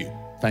 Thank you.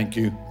 Thank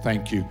you.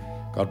 Thank you.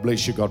 God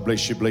bless you. God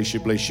bless you. Bless you.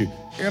 Bless you.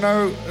 You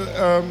know,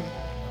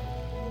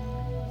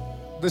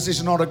 this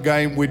is not a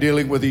game. We're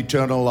dealing with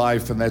eternal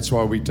life, and that's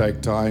why we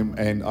take time.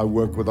 And I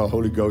work with the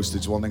Holy Ghost.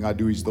 It's one thing I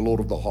do. He's the Lord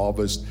of the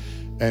harvest.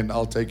 And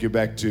I'll take you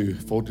back to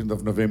 14th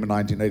of November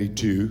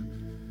 1982,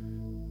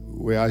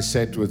 where I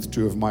sat with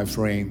two of my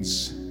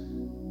friends,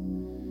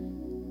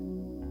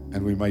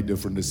 and we made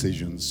different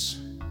decisions.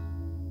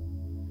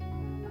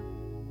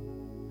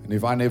 And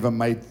if I never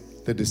made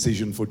the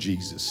decision for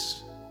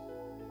Jesus,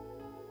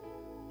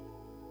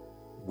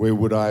 where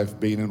would I have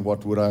been and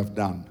what would I have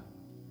done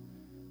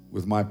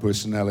with my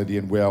personality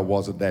and where I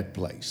was at that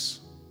place?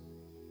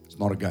 It's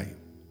not a game.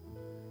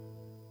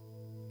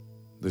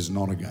 There's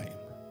not a game.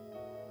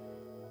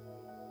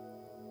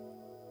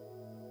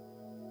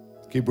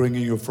 Keep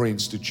bringing your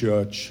friends to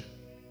church.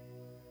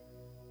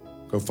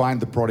 Go find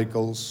the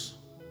prodigals.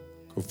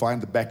 Go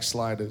find the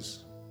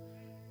backsliders.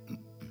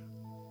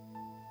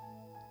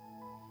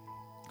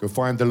 Go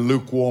find the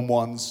lukewarm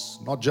ones,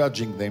 not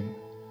judging them.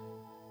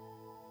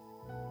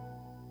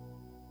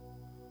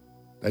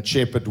 That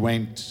shepherd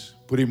went,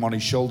 put him on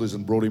his shoulders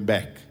and brought him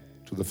back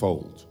to the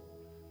fold.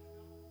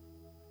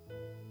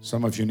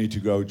 Some of you need to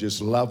go just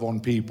love on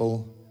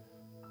people,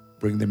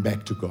 bring them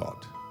back to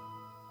God.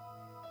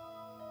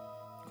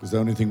 Because the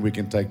only thing we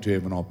can take to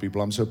heaven are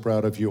people. I'm so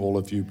proud of you, all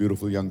of you,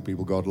 beautiful young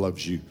people. God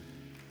loves you.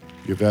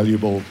 You're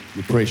valuable,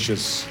 you're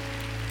precious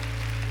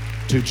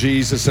to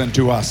Jesus and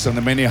to us, and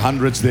the many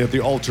hundreds there at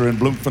the altar in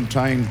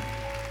Bloemfontein.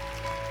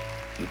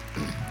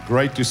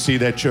 Great to see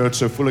that church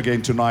so full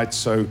again tonight.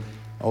 So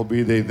I'll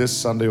be there this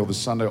Sunday or the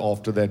Sunday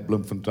after that,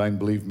 Bloemfontein.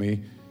 Believe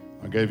me,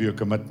 I gave you a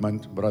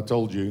commitment, but I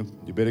told you,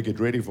 you better get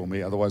ready for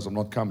me, otherwise I'm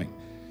not coming.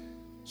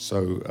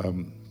 So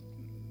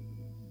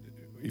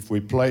if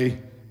we play,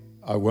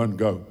 I won't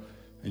go,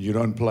 and you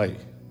don't play,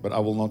 but I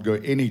will not go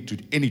to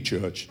any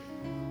church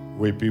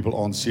where people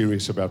aren't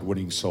serious about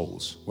winning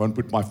souls. Won't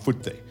put my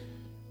foot there.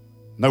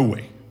 No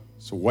way.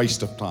 It's a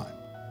waste of time.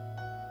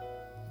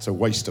 It's a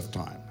waste of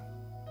time.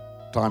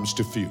 Time's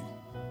too few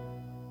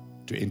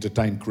to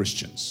entertain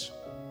Christians.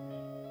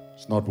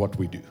 It's not what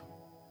we do.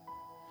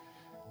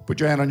 Put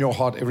your hand on your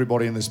heart,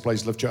 everybody in this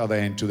place. Lift your other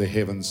hand to the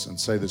heavens and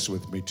say this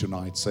with me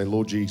tonight. Say,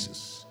 Lord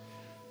Jesus,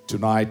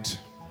 tonight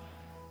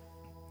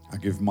I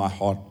give my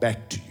heart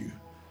back to you.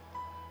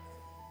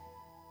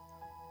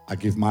 I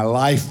give my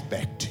life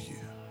back to you.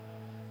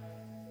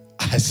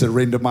 I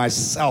surrender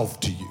myself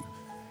to you.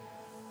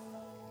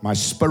 My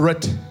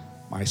spirit,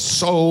 my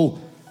soul,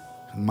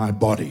 and my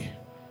body.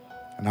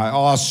 And I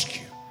ask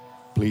you,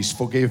 please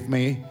forgive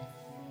me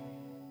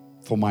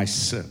for my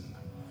sin.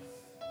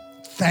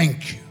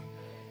 Thank you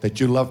that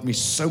you love me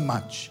so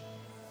much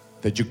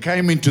that you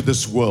came into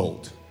this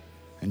world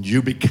and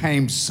you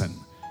became sin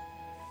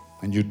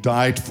and you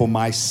died for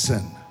my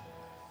sin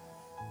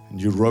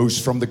and you rose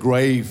from the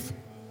grave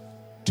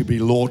to be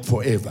Lord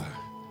forever.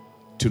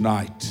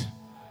 Tonight,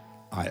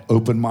 I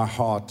open my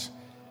heart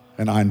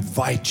and I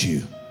invite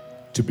you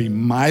to be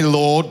my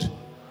Lord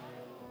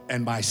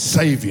and my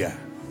Savior.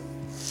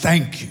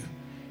 Thank you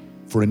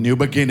for a new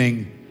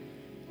beginning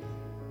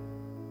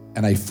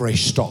and a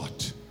fresh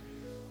start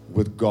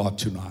with God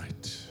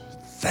tonight.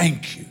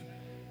 Thank you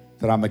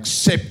that I'm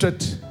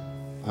accepted,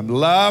 I'm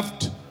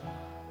loved,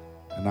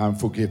 and I'm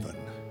forgiven.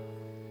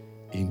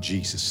 In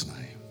Jesus'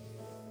 name.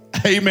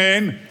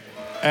 Amen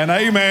and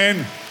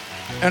amen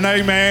and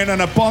amen.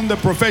 And upon the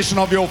profession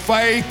of your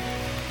faith,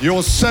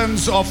 your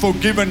sins are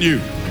forgiven you.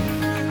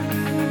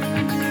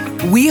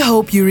 We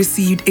hope you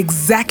received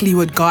exactly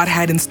what God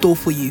had in store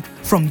for you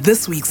from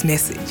this week's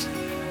message.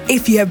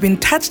 If you have been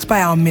touched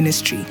by our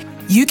ministry,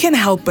 you can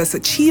help us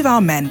achieve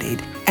our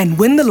mandate and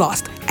win the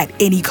lost at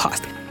any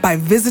cost by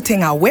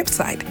visiting our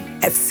website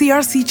at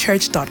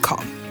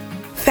crcchurch.com.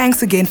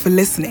 Thanks again for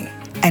listening,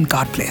 and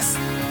God bless.